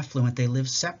 the affluent, they live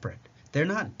separate. They're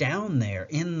not down there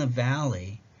in the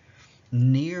valley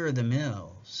near the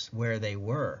mills where they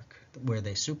work, where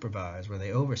they supervise, where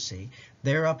they oversee.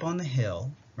 They're up on the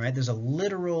hill, right? There's a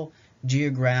literal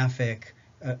geographic,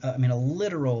 a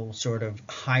literal sort of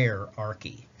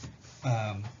hierarchy.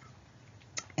 And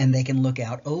they can look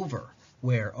out over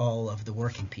where all of the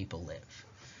working people live.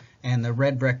 And the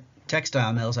red brick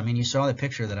textile mills, you saw the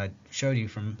picture that I showed you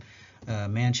from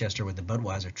Manchester with the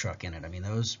Budweiser truck in it.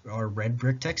 Those are red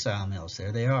brick textile mills.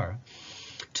 There they are.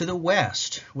 To the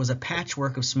west was a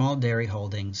patchwork of small dairy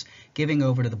holdings giving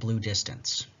over to the blue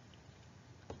distance.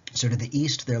 So to the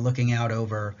east, they're looking out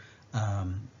over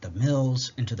the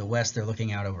mills, and to the west, they're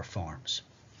looking out over farms.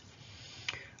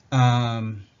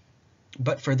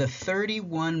 But for the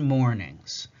 31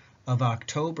 mornings of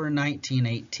October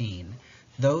 1918,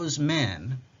 those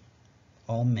men,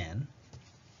 all men,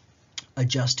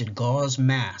 adjusted gauze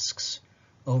masks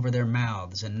over their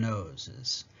mouths and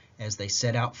noses as they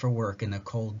set out for work in the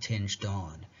cold-tinged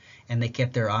dawn, and they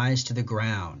kept their eyes to the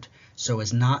ground so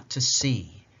as not to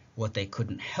see what they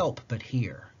couldn't help but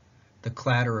hear, the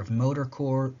clatter of motor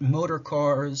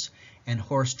cars and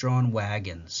horse-drawn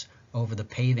wagons over the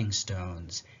paving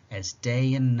stones as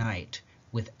day and night,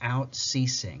 without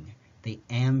ceasing, the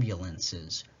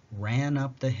ambulances ran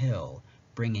up the hill,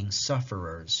 bringing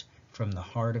sufferers from the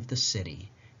heart of the city,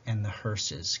 and the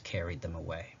hearses carried them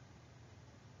away.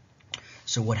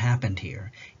 So what happened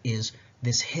here is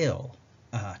this hill,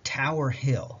 Tower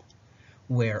Hill,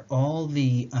 where all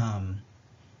the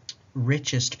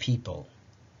richest people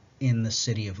in the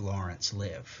city of Lawrence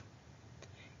live,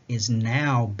 is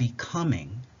now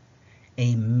becoming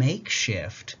a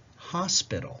makeshift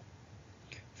hospital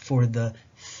for the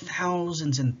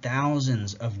thousands and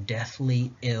thousands of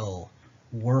deathly ill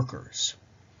workers.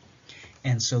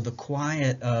 And so the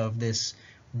quiet of this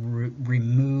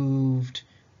removed,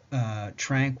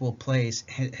 tranquil place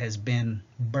has been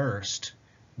burst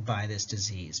by this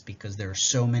disease, because there are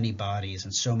so many bodies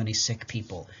and so many sick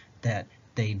people that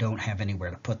they don't have anywhere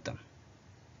to put them.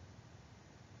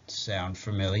 Sound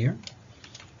familiar?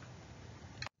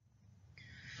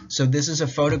 So this is a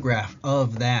photograph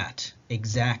of that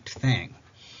exact thing.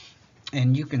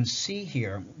 And you can see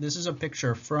here, this is a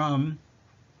picture from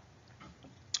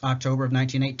October of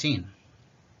 1918,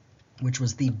 which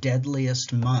was the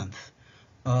deadliest month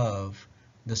of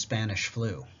the Spanish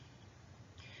flu.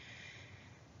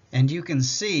 And you can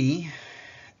see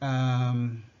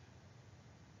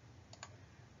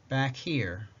back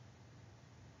here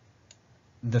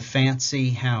the fancy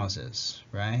houses,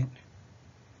 right?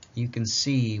 You can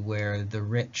see where the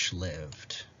rich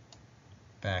lived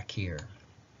back here.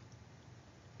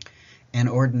 And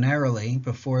ordinarily,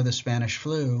 before the Spanish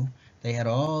flu, they had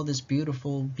all this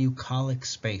beautiful bucolic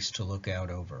space to look out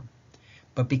over.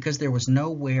 But because there was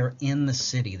nowhere in the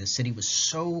city was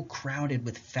so crowded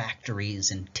with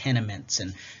factories and tenements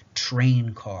and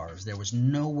train cars, there was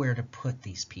nowhere to put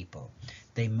these people.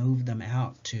 They moved them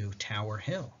out to Tower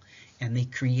Hill, and they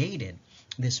created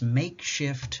this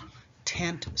makeshift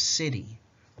tent city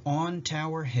on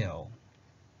Tower Hill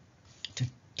to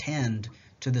tend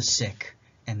to the sick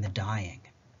and the dying.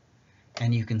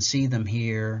 And you can see them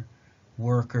here,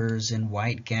 workers in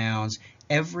white gowns.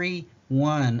 Every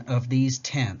one of these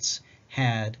tents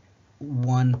had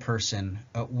one person,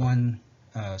 one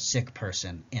sick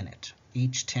person in it.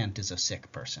 Each tent is a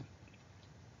sick person.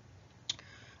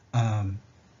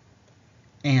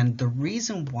 And the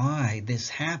reason why this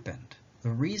happened, the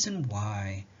reason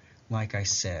why, like I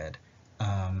said,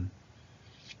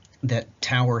 that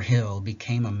Tower Hill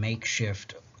became a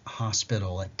makeshift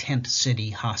hospital, a tent city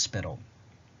hospital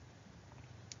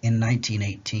in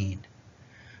 1918,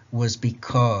 was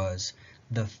because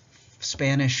the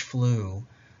Spanish flu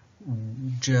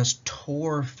just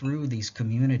tore through these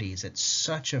communities at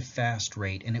such a fast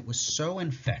rate, and it was so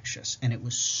infectious and it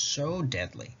was so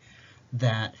deadly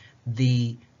that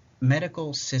the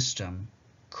medical system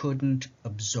couldn't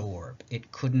absorb,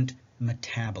 it couldn't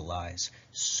metabolize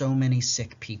so many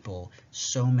sick people,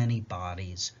 so many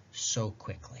bodies, so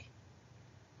quickly.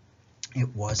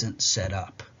 It wasn't set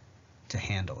up to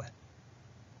handle it.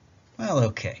 Well,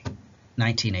 okay,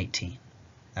 1918.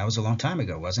 That was a long time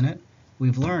ago, wasn't it?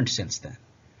 We've learned since then.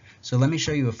 So let me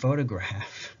show you a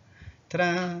photograph,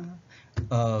 ta-da,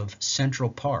 of Central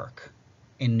Park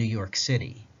in New York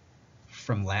City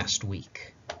from last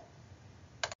week.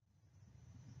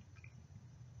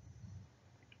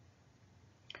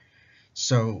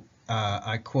 So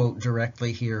I quote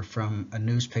directly here from a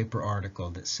newspaper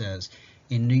article that says,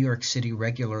 in New York City,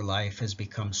 regular life has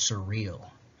become surreal,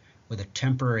 with a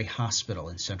temporary hospital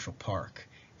in Central Park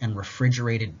and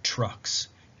refrigerated trucks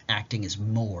acting as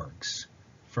morgues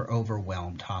for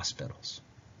overwhelmed hospitals.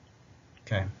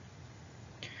 Okay.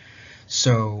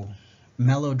 So,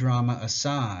 melodrama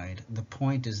aside, the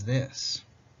point is this.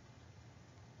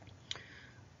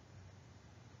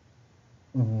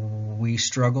 We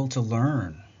struggle to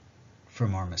learn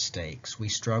from our mistakes. We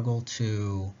struggle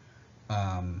to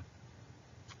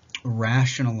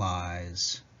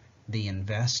rationalize the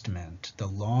investment, the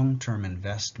long-term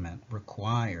investment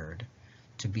required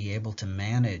to be able to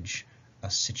manage a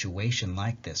situation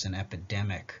like this, an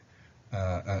epidemic,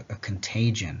 a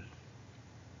contagion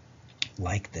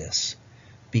like this,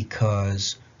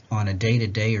 because on a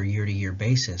day-to-day or year-to-year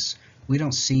basis, we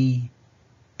don't see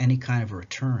any kind of a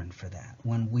return for that.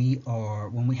 When we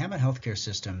have a healthcare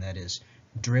system that is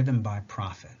driven by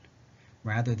profit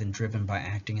rather than driven by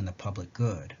acting in the public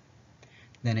good,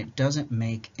 then it doesn't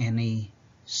make any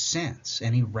sense,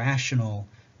 any rational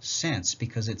sense,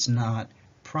 because it's not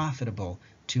profitable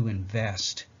to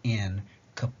invest in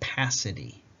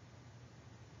capacity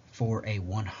for a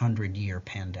 100-year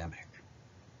pandemic,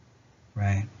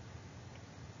 right?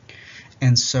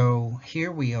 And so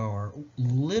here we are,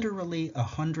 literally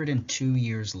 102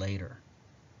 years later,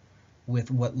 with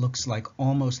what looks like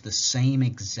almost the same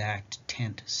exact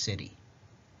tent city,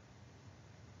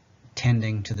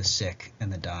 tending to the sick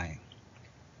and the dying.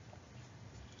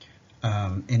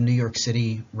 In New York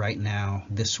City right now,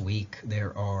 this week,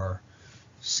 there are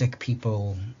sick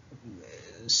people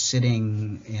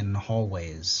sitting in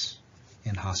hallways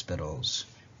in hospitals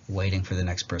waiting for the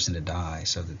next person to die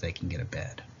so that they can get a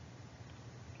bed,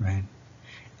 right?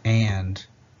 And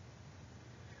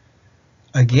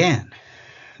again,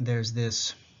 there's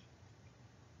this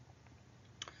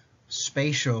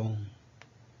spatial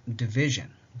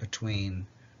division between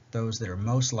those that are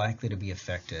most likely to be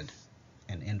affected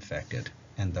and infected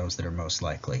and those that are most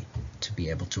likely to be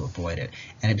able to avoid it.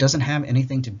 And it doesn't have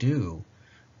anything to do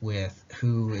with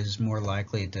who is more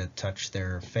likely to touch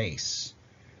their face,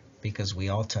 because we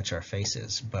all touch our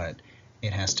faces, but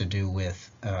it has to do with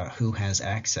who has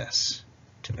access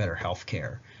to better health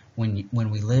care. When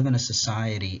we live in a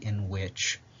society in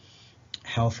which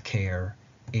health care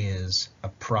is a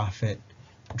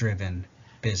profit-driven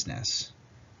business,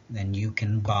 then you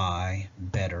can buy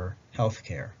better health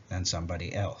care than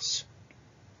somebody else.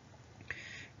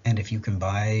 And if you can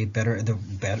buy better,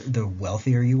 the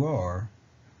wealthier you are,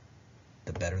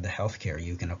 the better the health care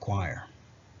you can acquire.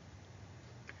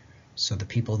 So the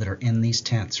people that are in these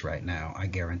tents right now, I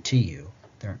guarantee you,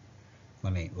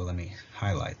 let me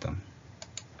highlight them.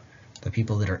 The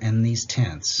people that are in these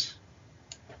tents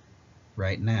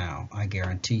right now, I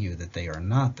guarantee you that they are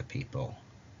not the people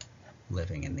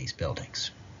living in these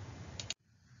buildings.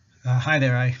 Hi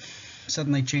there, I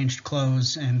suddenly changed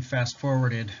clothes and fast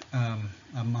forwarded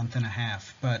a month and a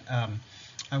half, but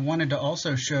I wanted to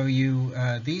also show you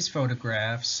these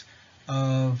photographs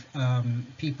of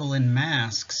people in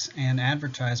masks and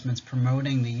advertisements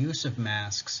promoting the use of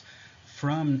masks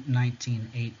from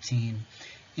 1918.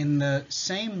 In the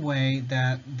same way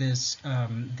that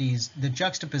the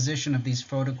juxtaposition of these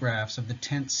photographs of the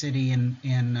tent city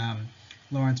in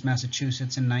Lawrence,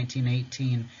 Massachusetts in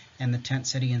 1918 and the tent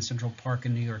city in Central Park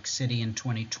in New York City in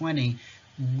 2020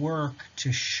 work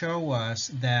to show us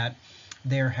that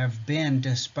there have been,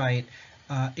 despite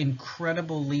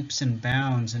incredible leaps and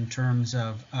bounds in terms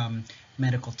of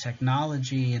medical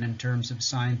technology and in terms of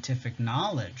scientific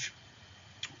knowledge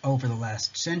over the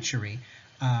last century,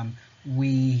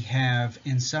 we have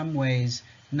in some ways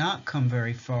not come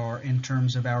very far in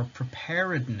terms of our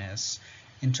preparedness,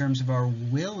 in terms of our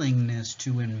willingness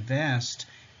to invest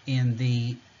in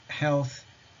the health,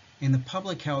 in the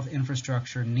public health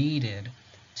infrastructure needed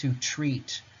to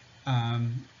treat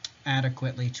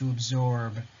adequately, to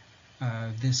absorb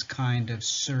this kind of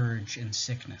surge in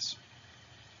sickness.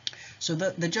 So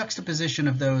the juxtaposition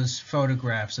of those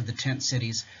photographs of the tent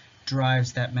cities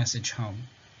drives that message home.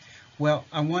 Well,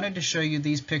 I wanted to show you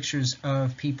these pictures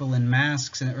of people in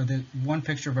masks, or the one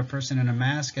picture of a person in a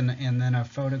mask, and then a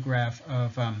photograph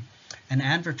of an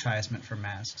advertisement for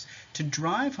masks, to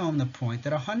drive home the point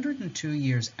that 102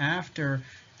 years after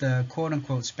the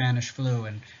quote-unquote Spanish flu,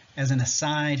 and as an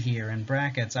aside here in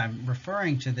brackets, I'm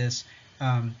referring to this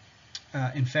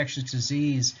infectious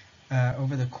disease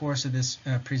over the course of this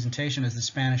presentation as the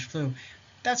Spanish flu.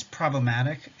 That's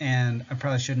problematic, and I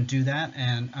probably shouldn't do that,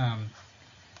 and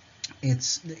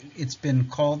it's been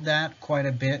called that quite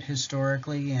a bit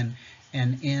historically and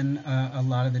in a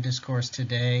lot of the discourse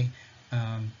today,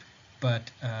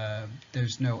 but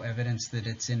there's no evidence that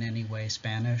it's in any way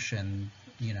Spanish, and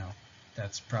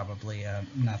that's probably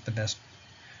not the best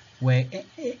way.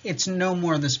 It's no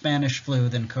more the Spanish flu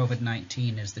than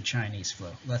COVID-19 is the Chinese flu.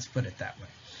 Let's put it that way.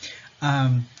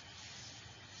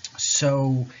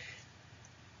 So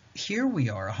here we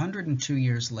are 102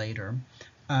 years later.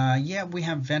 Yeah, we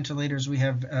have ventilators, we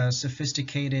have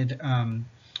sophisticated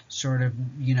sort of,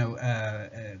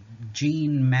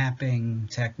 gene mapping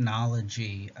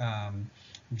technology,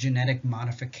 genetic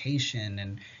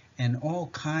modification, and all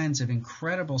kinds of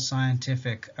incredible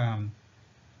scientific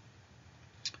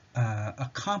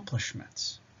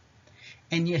accomplishments.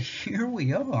 And yet here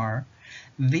we are,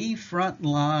 the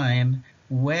frontline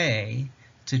way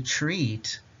to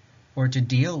treat or to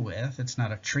deal with, it's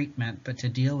not a treatment, but to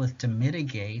deal with, to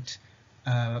mitigate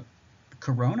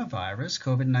coronavirus,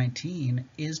 COVID-19,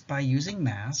 is by using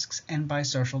masks and by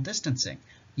social distancing.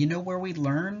 You know where we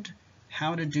learned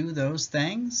how to do those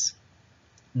things?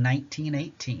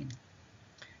 1918.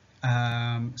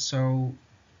 So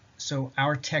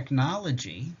our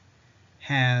technology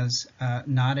has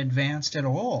not advanced at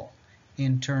all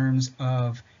in terms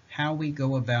of how we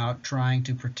go about trying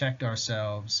to protect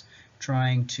ourselves,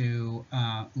 trying to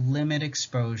limit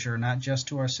exposure, not just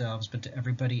to ourselves, but to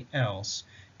everybody else,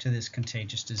 to this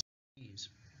contagious disease.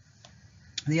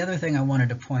 The other thing I wanted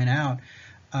to point out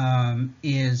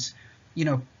is,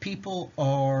 people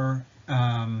are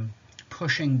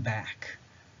pushing back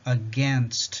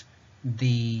against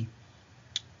the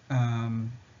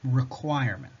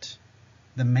requirement,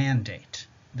 the mandate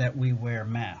that we wear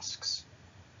masks.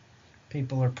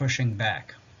 People are pushing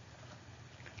back.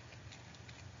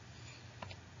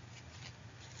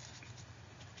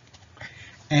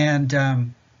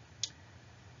 And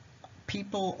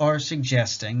people are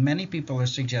suggesting, many people are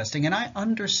suggesting, and I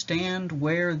understand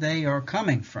where they are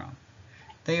coming from.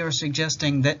 They are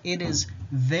suggesting that it is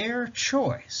their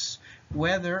choice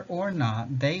whether or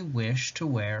not they wish to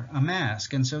wear a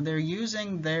mask. And so they're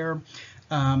using their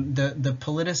the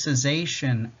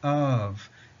politicization of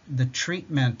the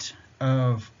treatment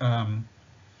of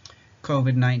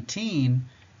COVID-19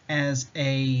 as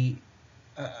a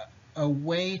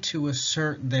way to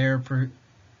assert their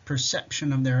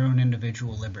perception of their own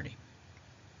individual liberty.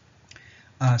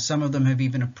 Some of them have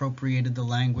even appropriated the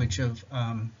language of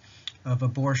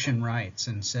abortion rights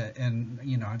and said, and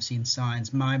I've seen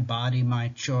signs, "My body, my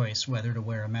choice," whether to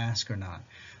wear a mask or not.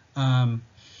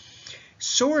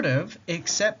 Sort of,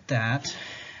 except that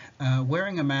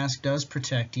wearing a mask does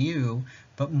protect you,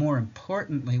 but more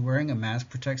importantly, wearing a mask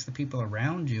protects the people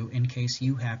around you in case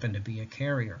you happen to be a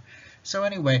carrier. So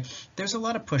anyway, there's a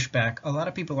lot of pushback. A lot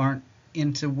of people aren't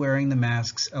into wearing the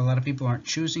masks. A lot of people aren't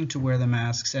choosing to wear the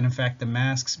masks. And in fact, the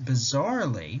masks,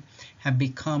 bizarrely, have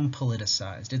become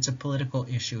politicized. It's a political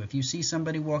issue. If you see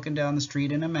somebody walking down the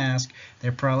street in a mask,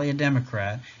 they're probably a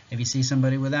Democrat. If you see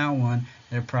somebody without one,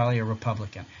 they're probably a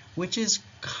Republican, which is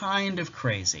kind of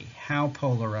crazy how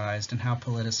polarized and how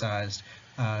politicized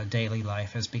daily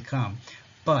life has become.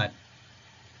 But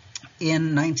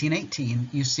in 1918,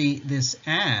 you see this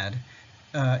ad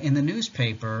in the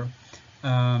newspaper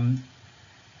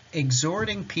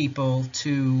exhorting people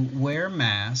to wear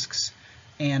masks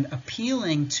and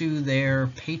appealing to their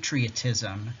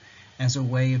patriotism as a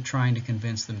way of trying to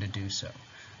convince them to do so.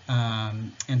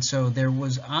 And so there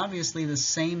was obviously the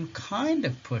same kind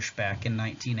of pushback in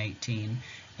 1918,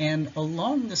 and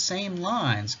along the same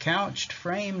lines, couched,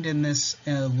 framed in this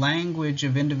language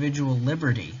of individual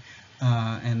liberty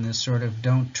and this sort of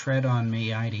 "don't tread on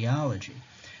me" ideology.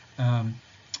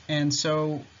 And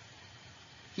so,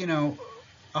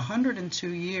 102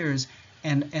 years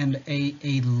and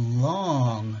a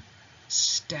long,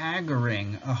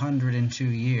 staggering 102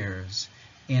 years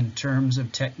in terms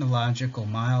of technological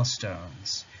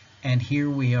milestones. And here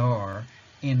we are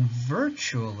in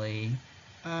virtually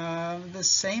the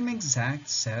same exact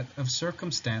set of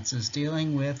circumstances,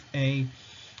 dealing with a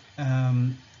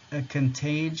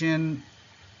contagion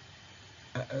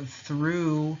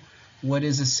through what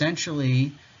is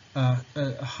essentially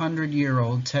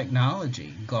 100-year-old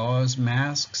technology, gauze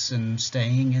masks and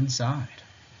staying inside.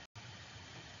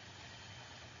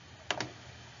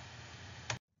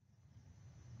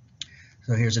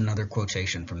 So here's another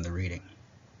quotation from the reading.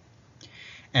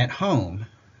 At home,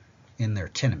 in their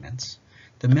tenements,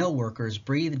 the mill workers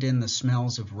breathed in the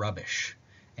smells of rubbish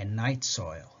and night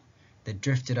soil that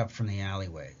drifted up from the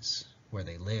alleyways. Where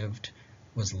they lived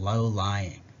was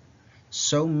low-lying.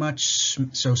 So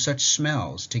such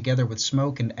smells, together with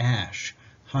smoke and ash,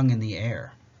 hung in the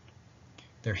air.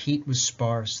 Their heat was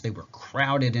sparse. They were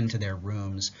crowded into their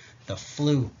rooms. The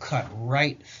flue cut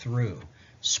right through,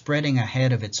 spreading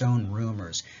ahead of its own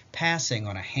rumors, passing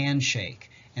on a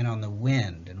handshake and on the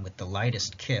wind and with the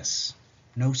lightest kiss.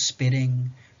 No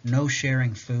spitting, no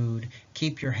sharing food,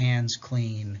 keep your hands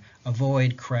clean,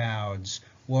 avoid crowds,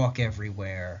 walk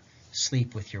everywhere,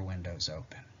 sleep with your windows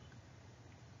open.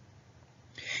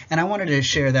 And I wanted to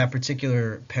share that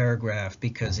particular paragraph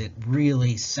because it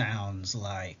really sounds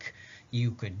like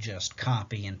you could just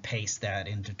copy and paste that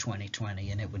into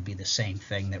 2020 and it would be the same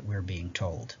thing that we're being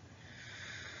told.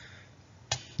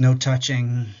 No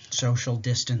touching, social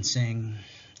distancing,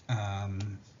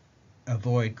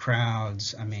 avoid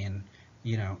crowds. I mean,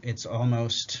 you know, it's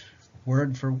almost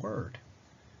word for word.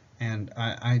 And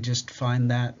I just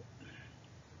find that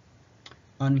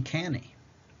uncanny.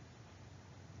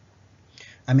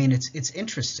 I mean, it's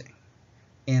interesting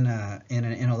in an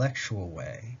intellectual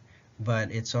way,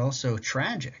 but it's also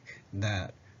tragic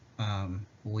that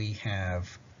we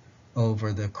have,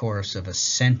 over the course of a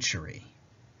century,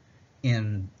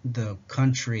 in the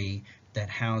country that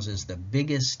houses the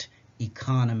biggest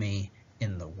economy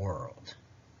in the world,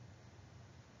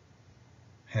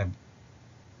 have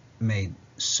made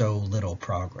so little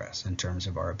progress in terms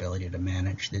of our ability to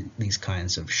manage these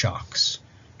kinds of shocks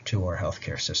to our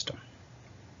healthcare system.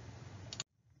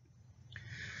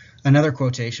 Another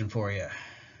quotation for you.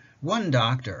 One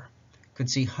doctor could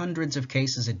see hundreds of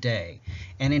cases a day,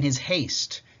 and in his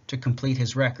haste to complete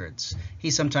his records, he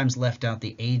sometimes left out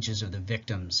the ages of the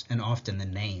victims and often the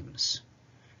names.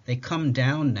 They come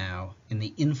down now in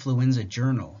the influenza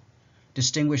journal,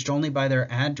 distinguished only by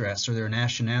their address or their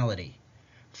nationality.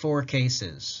 4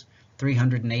 cases,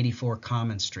 384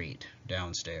 Common Street,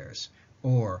 downstairs.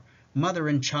 Or mother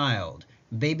and child,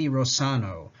 baby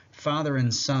Rossano, father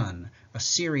and son, a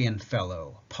Syrian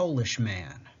fellow, Polish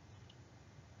man.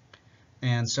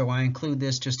 And so I include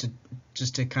this just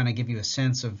to kind of give you a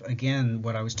sense of, again,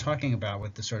 what I was talking about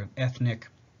with the sort of ethnic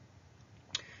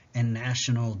and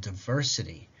national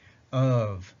diversity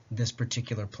of this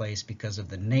particular place because of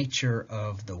the nature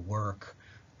of the work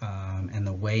and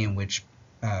the way in which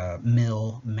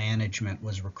mill management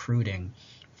was recruiting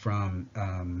from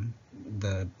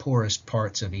the poorest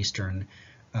parts of Eastern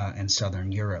and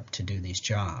Southern Europe to do these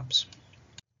jobs.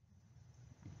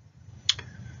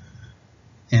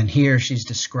 And here she's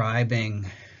describing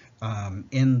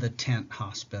in the tent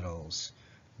hospitals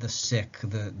the sick,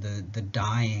 the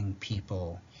dying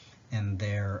people, and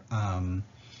their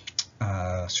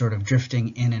sort of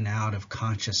drifting in and out of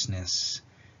consciousness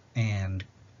and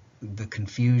the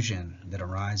confusion that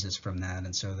arises from that.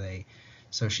 And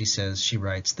so she says, she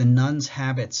writes, the nuns'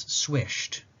 habits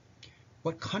swished.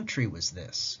 What country was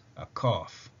this? A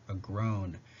cough, a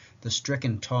groan. The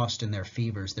stricken tossed in their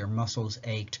fevers, their muscles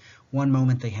ached. One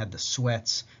moment they had the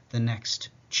sweats, the next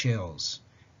chills.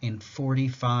 In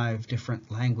 45 different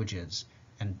languages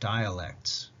and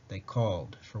dialects, they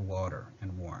called for water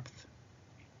and warmth.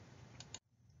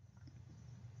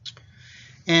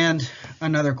 And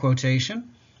another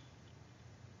quotation,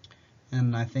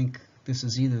 and I think this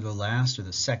is either the last or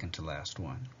the second to last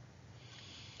one.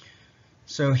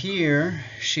 So here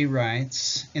she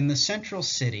writes, in the central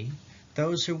city,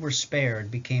 those who were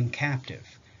spared became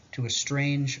captive to a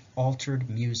strange, altered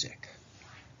music.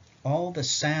 All the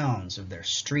sounds of their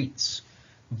streets,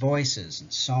 voices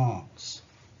and songs,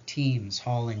 teams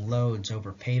hauling loads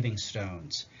over paving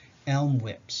stones, elm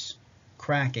whips,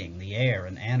 cracking the air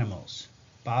and animals,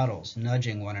 bottles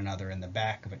nudging one another in the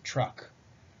back of a truck,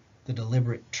 the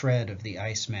deliberate tread of the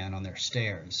iceman on their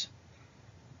stairs.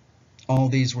 All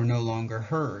these were no longer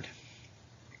heard.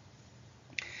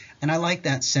 And I like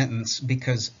that sentence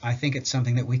because I think it's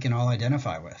something that we can all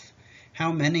identify with.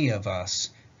 How many of us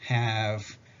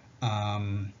have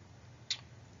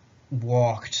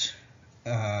walked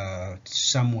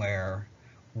somewhere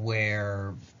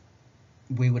where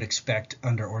we would expect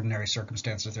under ordinary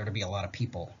circumstances there to be a lot of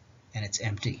people and it's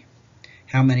empty?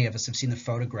 How many of us have seen the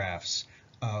photographs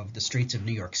of the streets of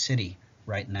New York City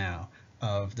right now,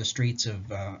 of the streets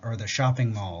of or the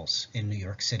shopping malls in New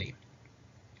York City?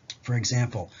 For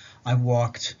example, I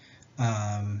walked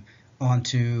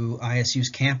onto ISU's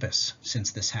campus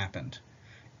since this happened.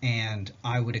 And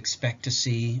I would expect to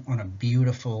see, on a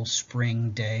beautiful spring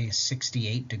day,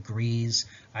 68 degrees,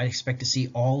 I'd expect to see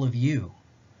all of you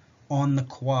on the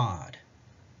quad,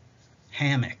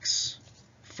 hammocks,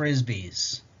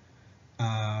 frisbees,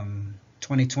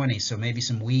 2020, so maybe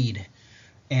some weed.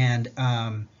 And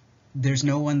there's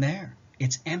no one there.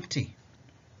 It's empty.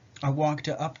 I walk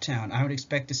to Uptown. I would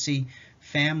expect to see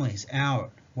families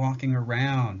out walking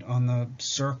around on the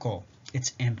circle.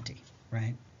 It's empty,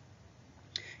 right?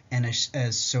 And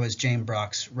as Jane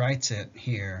Brox writes it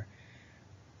here,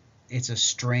 it's a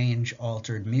strange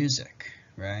altered music,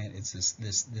 right? It's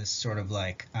this sort of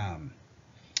like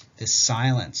this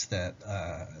silence that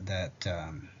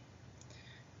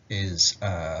is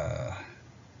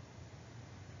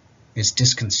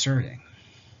disconcerting.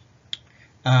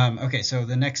 Okay, so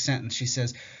the next sentence, she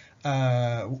says,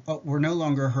 were no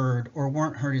longer heard or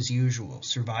weren't heard as usual.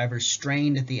 Survivors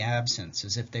strained at the absence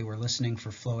as if they were listening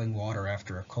for flowing water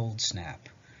after a cold snap.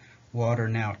 Water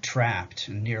now trapped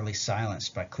and nearly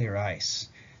silenced by clear ice.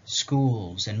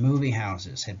 Schools and movie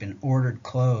houses had been ordered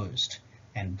closed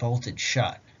and bolted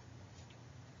shut.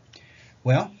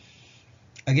 Well,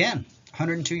 again,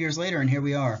 102 years later, and here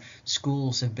we are.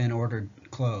 Schools have been ordered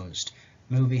closed.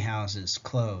 Movie houses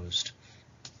closed.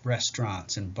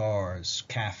 Restaurants and bars,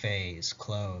 cafes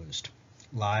closed,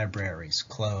 libraries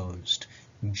closed,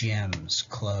 gyms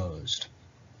closed.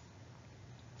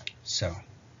 So,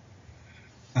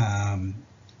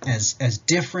 as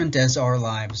different as our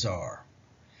lives are,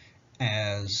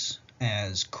 as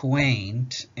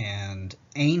quaint and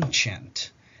ancient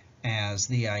as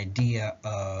the idea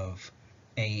of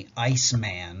a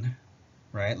iceman,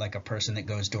 right, like a person that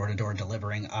goes door to door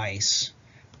delivering ice,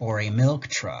 or a milk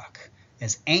truck,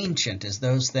 as ancient as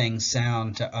those things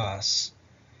sound to us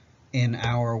in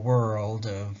our world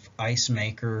of ice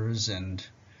makers and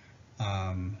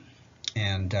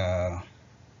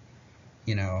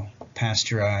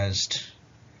pasteurized,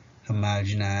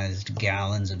 homogenized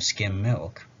gallons of skim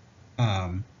milk.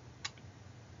 I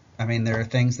mean, there are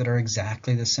things that are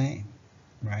exactly the same,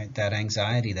 right? That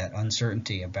anxiety, that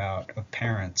uncertainty about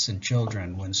parents and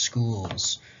children when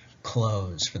schools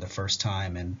close for the first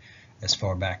time and as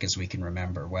far back as we can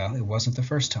remember. Well, it wasn't the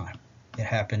first time. It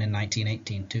happened in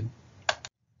 1918 too.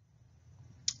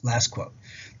 Last quote.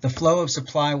 The flow of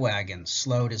supply wagons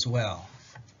slowed as well.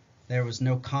 There was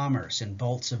no commerce in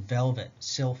bolts of velvet,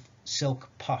 silk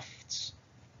puffs,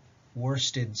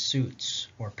 worsted suits,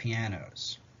 or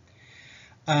pianos.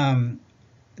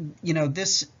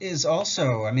 This is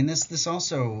also, this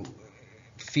also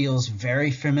feels very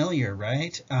familiar,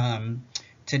 right?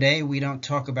 Today, we don't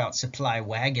talk about supply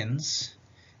wagons.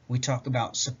 We talk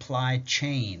about supply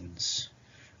chains.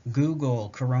 Google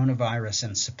coronavirus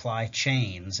and supply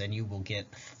chains, and you will get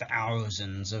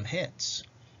thousands of hits,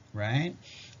 right?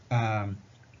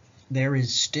 There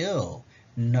is still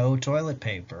no toilet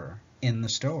paper in the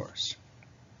stores.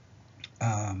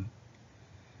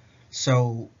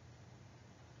 So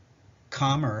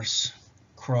commerce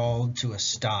crawled to a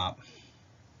stop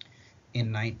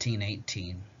in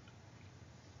 1918.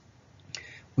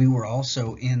 We were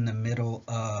also in the middle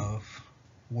of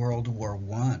World War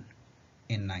I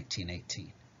in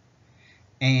 1918.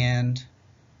 And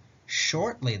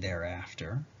shortly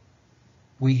thereafter,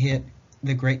 we hit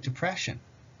the Great Depression.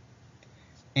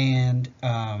 And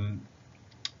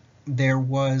there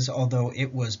was, although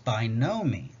it was by no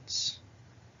means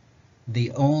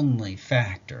the only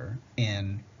factor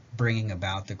in bringing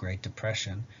about the Great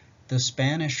Depression, the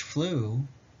Spanish flu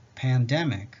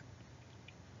pandemic,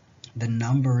 the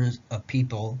numbers of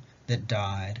people that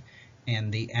died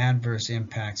and the adverse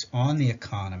impacts on the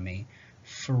economy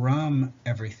from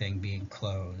everything being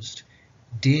closed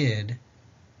did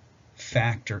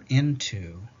factor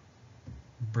into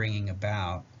bringing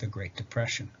about the Great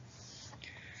Depression.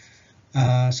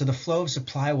 So the flow of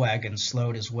supply wagons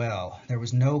slowed as well. There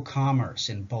was no commerce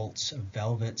in bolts of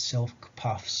velvet, silk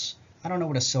puffs. I don't know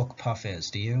what a silk puff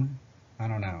is, do you? I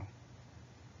don't know.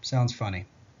 Sounds funny.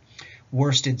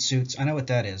 Worsted suits, I know what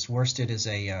that is. Worsted is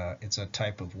it's a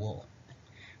type of wool.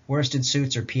 Worsted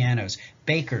suits or pianos.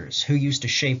 Bakers who used to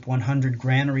shape 100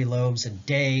 granary loaves a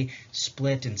day,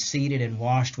 split and seeded and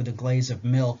washed with a glaze of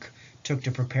milk, took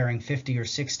to preparing 50 or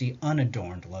 60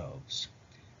 unadorned loaves.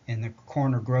 In the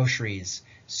corner groceries,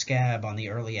 scab on the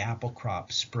early apple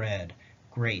crop spread,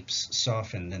 grapes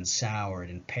softened and soured,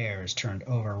 and pears turned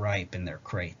overripe in their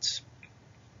crates.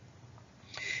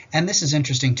 And this is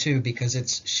interesting too,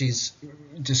 because she's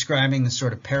describing this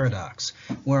sort of paradox,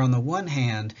 where on the one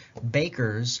hand,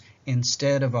 bakers,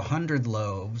 instead of 100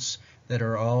 loaves that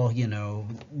are all,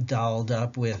 dolled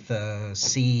up with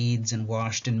seeds and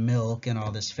washed in milk and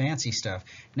all this fancy stuff.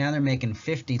 Now they're making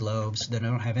 50 loaves that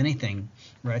don't have anything,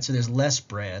 right? So there's less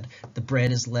bread. The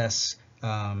bread is less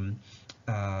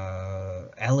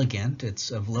elegant.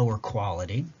 It's of lower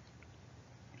quality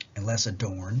and less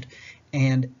adorned.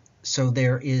 And so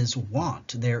there is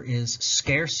want, there is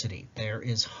scarcity, there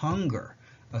is hunger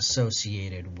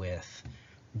associated with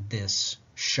this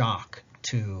shock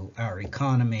to our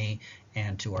economy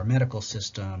and to our medical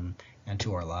system and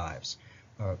to our lives,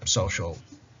 social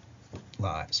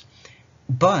lives.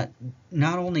 But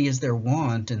not only is there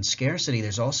want and scarcity,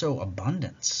 there's also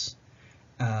abundance.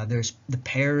 The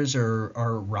pears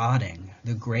are rotting,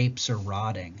 the grapes are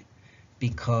rotting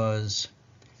because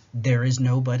there is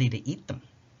nobody to eat them.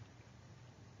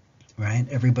 Right?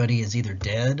 Everybody is either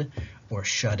dead or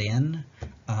shut in.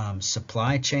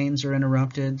 Supply chains are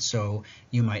interrupted, so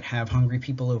you might have hungry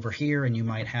people over here and you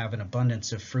might have an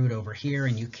abundance of fruit over here,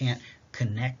 and you can't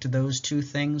connect those two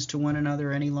things to one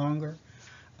another any longer.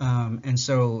 And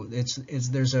so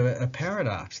there's a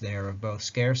paradox there of both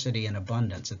scarcity and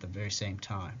abundance at the very same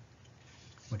time,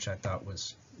 which I thought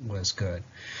was good.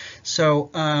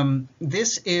 So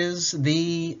this is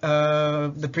the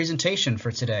presentation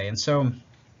for today, and so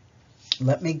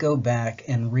let me go back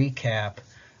and recap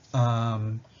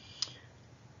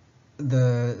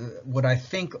what I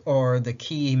think are the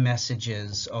key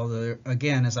messages. Although,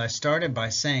 again, as I started by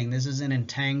saying, this is an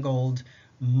entangled,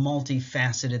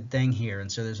 multifaceted thing here,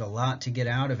 and so there's a lot to get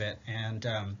out of it, and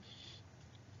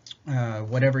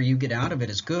whatever you get out of it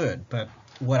is good. But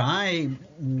what I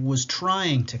was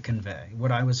trying to convey,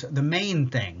 the main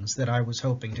things that I was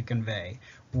hoping to convey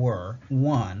were,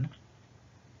 one,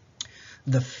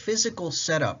 the physical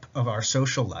setup of our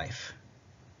social life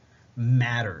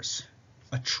matters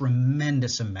a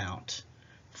tremendous amount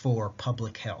for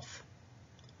public health.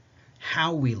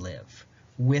 How we live,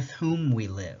 with whom we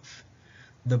live,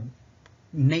 the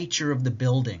nature of the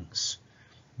buildings,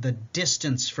 the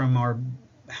distance from our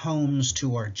homes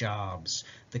to our jobs,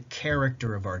 the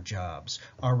character of our jobs,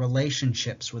 our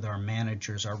relationships with our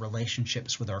managers, our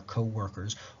relationships with our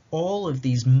coworkers, all of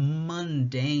these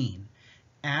mundane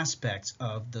aspects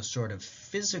of the sort of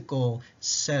physical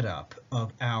setup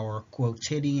of our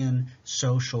quotidian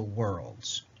social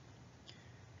worlds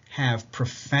have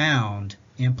profound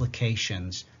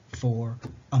implications for,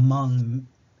 among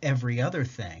every other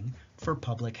thing, for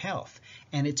public health.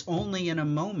 And it's only in a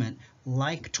moment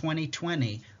like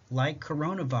 2020, like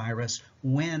coronavirus,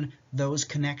 when those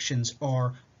connections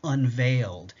are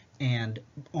unveiled and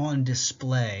on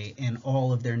display in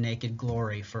all of their naked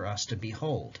glory for us to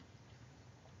behold.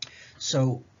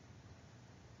 So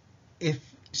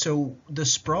the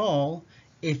sprawl,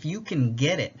 if you can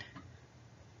get it,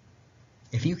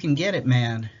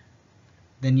 man,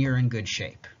 then you're in good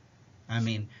shape. I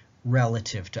mean,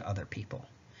 relative to other people.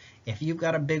 If you've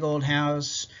got a big old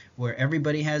house where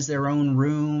everybody has their own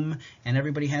room and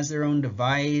everybody has their own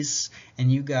device,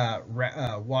 and you got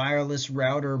wireless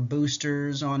router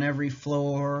boosters on every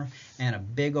floor and a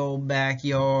big old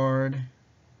backyard,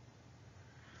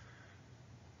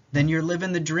 then you're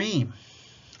living the dream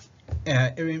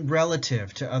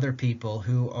relative to other people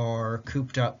who are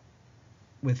cooped up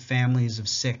with families of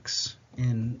 6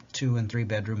 in 2- and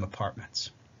 3-bedroom apartments.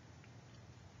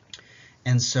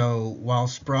 And so while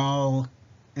sprawl,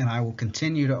 and I will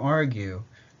continue to argue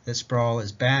that sprawl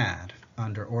is bad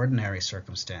under ordinary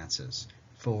circumstances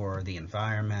for the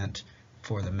environment,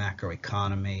 for the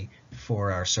macroeconomy,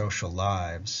 for our social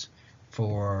lives,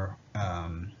 for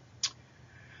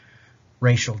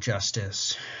racial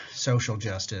justice, social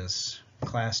justice,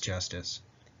 class justice.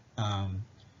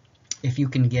 If you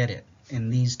can get it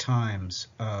in these times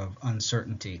of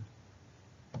uncertainty,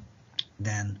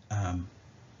 then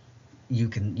you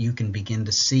can begin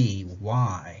to see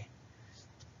why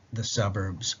the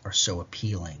suburbs are so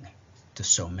appealing to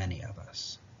so many of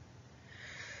us.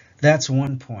 That's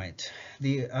one point.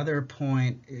 The other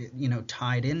point,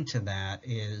 tied into that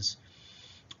is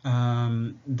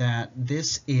that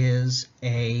this is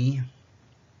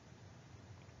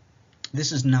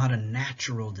not a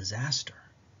natural disaster.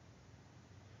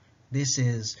 This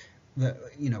is the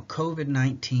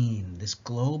COVID-19, this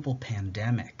global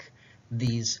pandemic,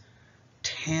 these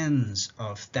tens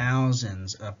of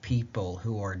thousands of people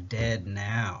who are dead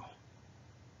now,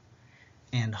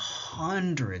 and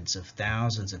hundreds of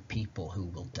thousands of people who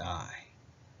will die.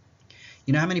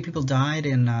 You know how many people died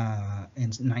in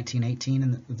 1918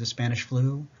 in the Spanish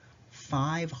flu?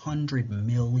 500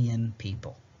 million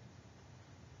people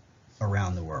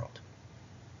around the world.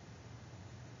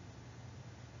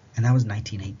 And that was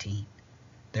 1918.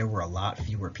 There were a lot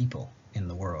fewer people in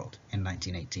the world in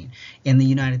 1918. In the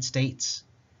United States,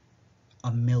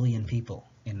 1 million people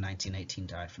in 1918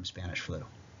 died from Spanish flu.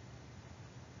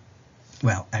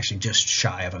 Well, actually just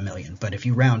shy of 1 million, but if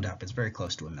you round up, it's very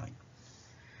close to 1 million.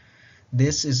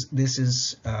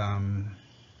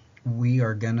 We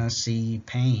are gonna see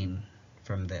pain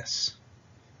from this.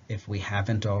 If we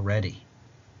haven't already,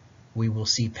 we will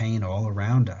see pain all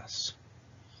around us.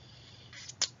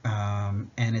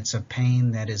 And it's a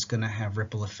pain that is going to have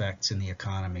ripple effects in the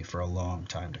economy for a long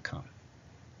time to come.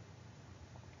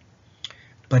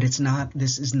 But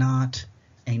this is not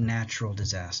a natural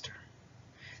disaster.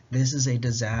 This is a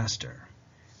disaster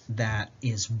that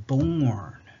is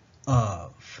born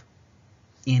of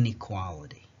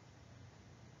inequality.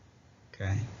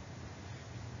 Okay?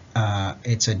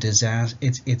 It's a disaster.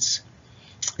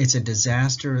 It's a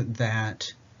disaster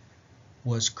that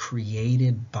was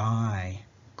created by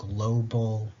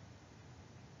global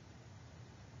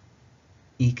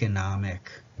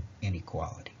economic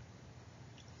inequality.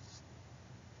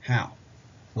 How?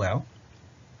 Well,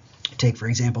 take for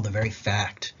example the very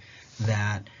fact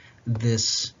that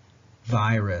this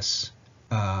virus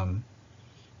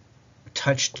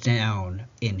touched down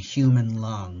in human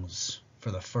lungs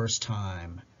for the first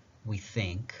time, we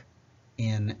think,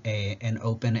 in an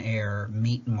open air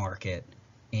meat market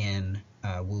in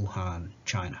Wuhan,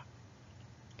 China.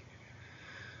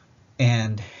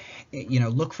 And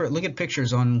look at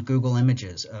pictures on Google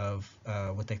Images of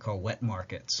what they call wet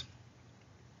markets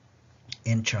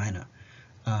in China.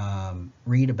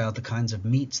 Read about the kinds of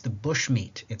meats, the bush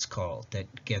meat it's called,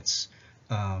 that gets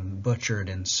butchered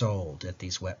and sold at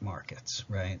these wet markets,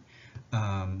 right?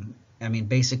 I mean,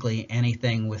 basically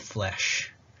anything with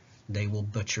flesh, they will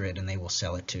butcher it and they will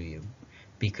sell it to you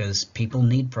because people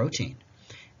need protein.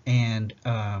 And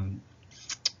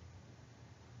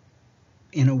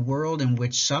in a world in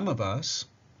which some of us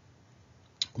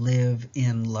live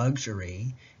in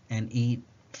luxury and eat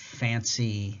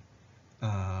fancy,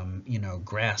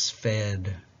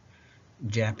 grass-fed,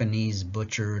 Japanese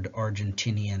butchered,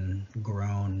 Argentinian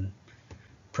grown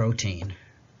protein,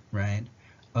 right?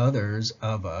 Others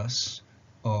of us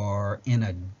are in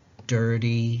a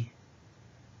dirty,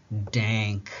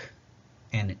 dank,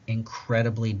 and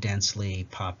incredibly densely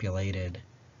populated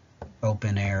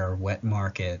open air wet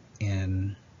market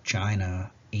in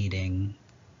China, eating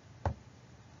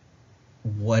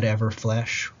whatever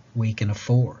flesh we can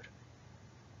afford.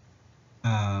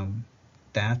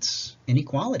 That's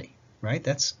inequality, right?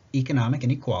 That's economic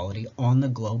inequality on the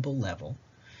global level,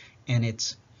 and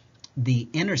it's the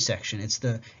intersection. It's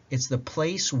the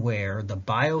place where the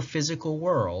biophysical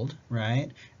world,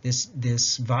 right?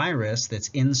 This virus that's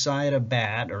inside a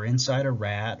bat or inside a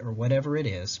rat or whatever it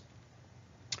is,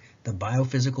 the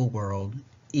biophysical world,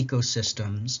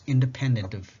 ecosystems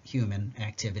independent of human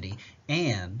activity,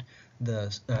 and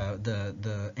the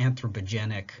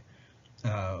anthropogenic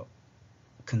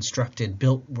constructed,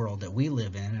 built world that we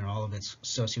live in and all of its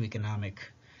socioeconomic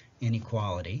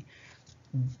inequality,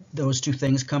 those two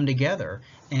things come together,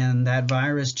 and that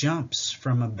virus jumps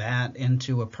from a bat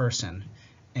into a person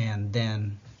and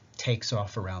then takes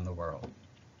off around the world.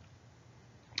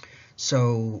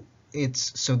 So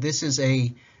this is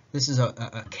a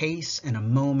case and a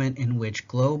moment in which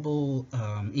global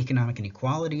economic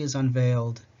inequality is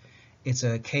unveiled. It's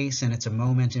a case and it's a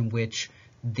moment in which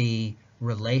the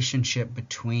relationship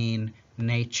between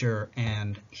nature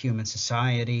and human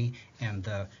society and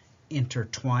the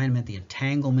intertwinement, the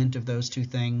entanglement of those two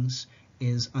things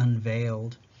is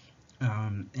unveiled.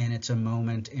 And it's a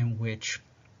moment in which,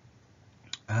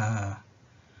 I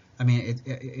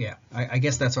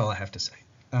guess that's all I have to say.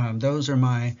 Those are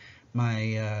my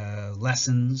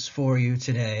lessons for you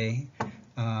today.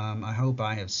 I hope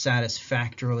I have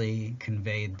satisfactorily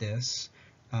conveyed this.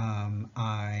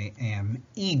 I am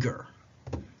eager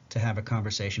to have a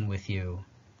conversation with you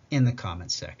in the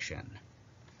comments section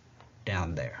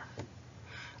down there.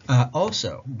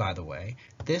 Also, by the way,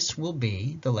 this will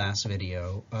be the last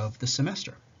video of the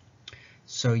semester.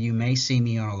 So you may see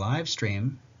me on a live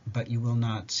stream, but you will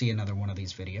not see another one of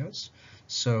these videos.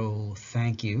 So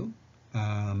thank you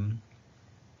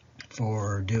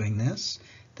for doing this.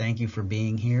 Thank you for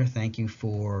being here. Thank you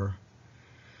for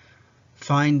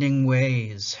finding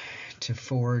ways to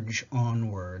forge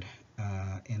onward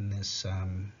in this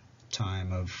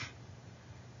time of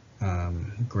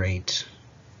great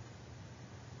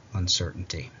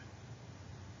uncertainty.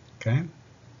 Okay?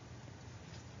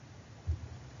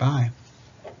 Bye.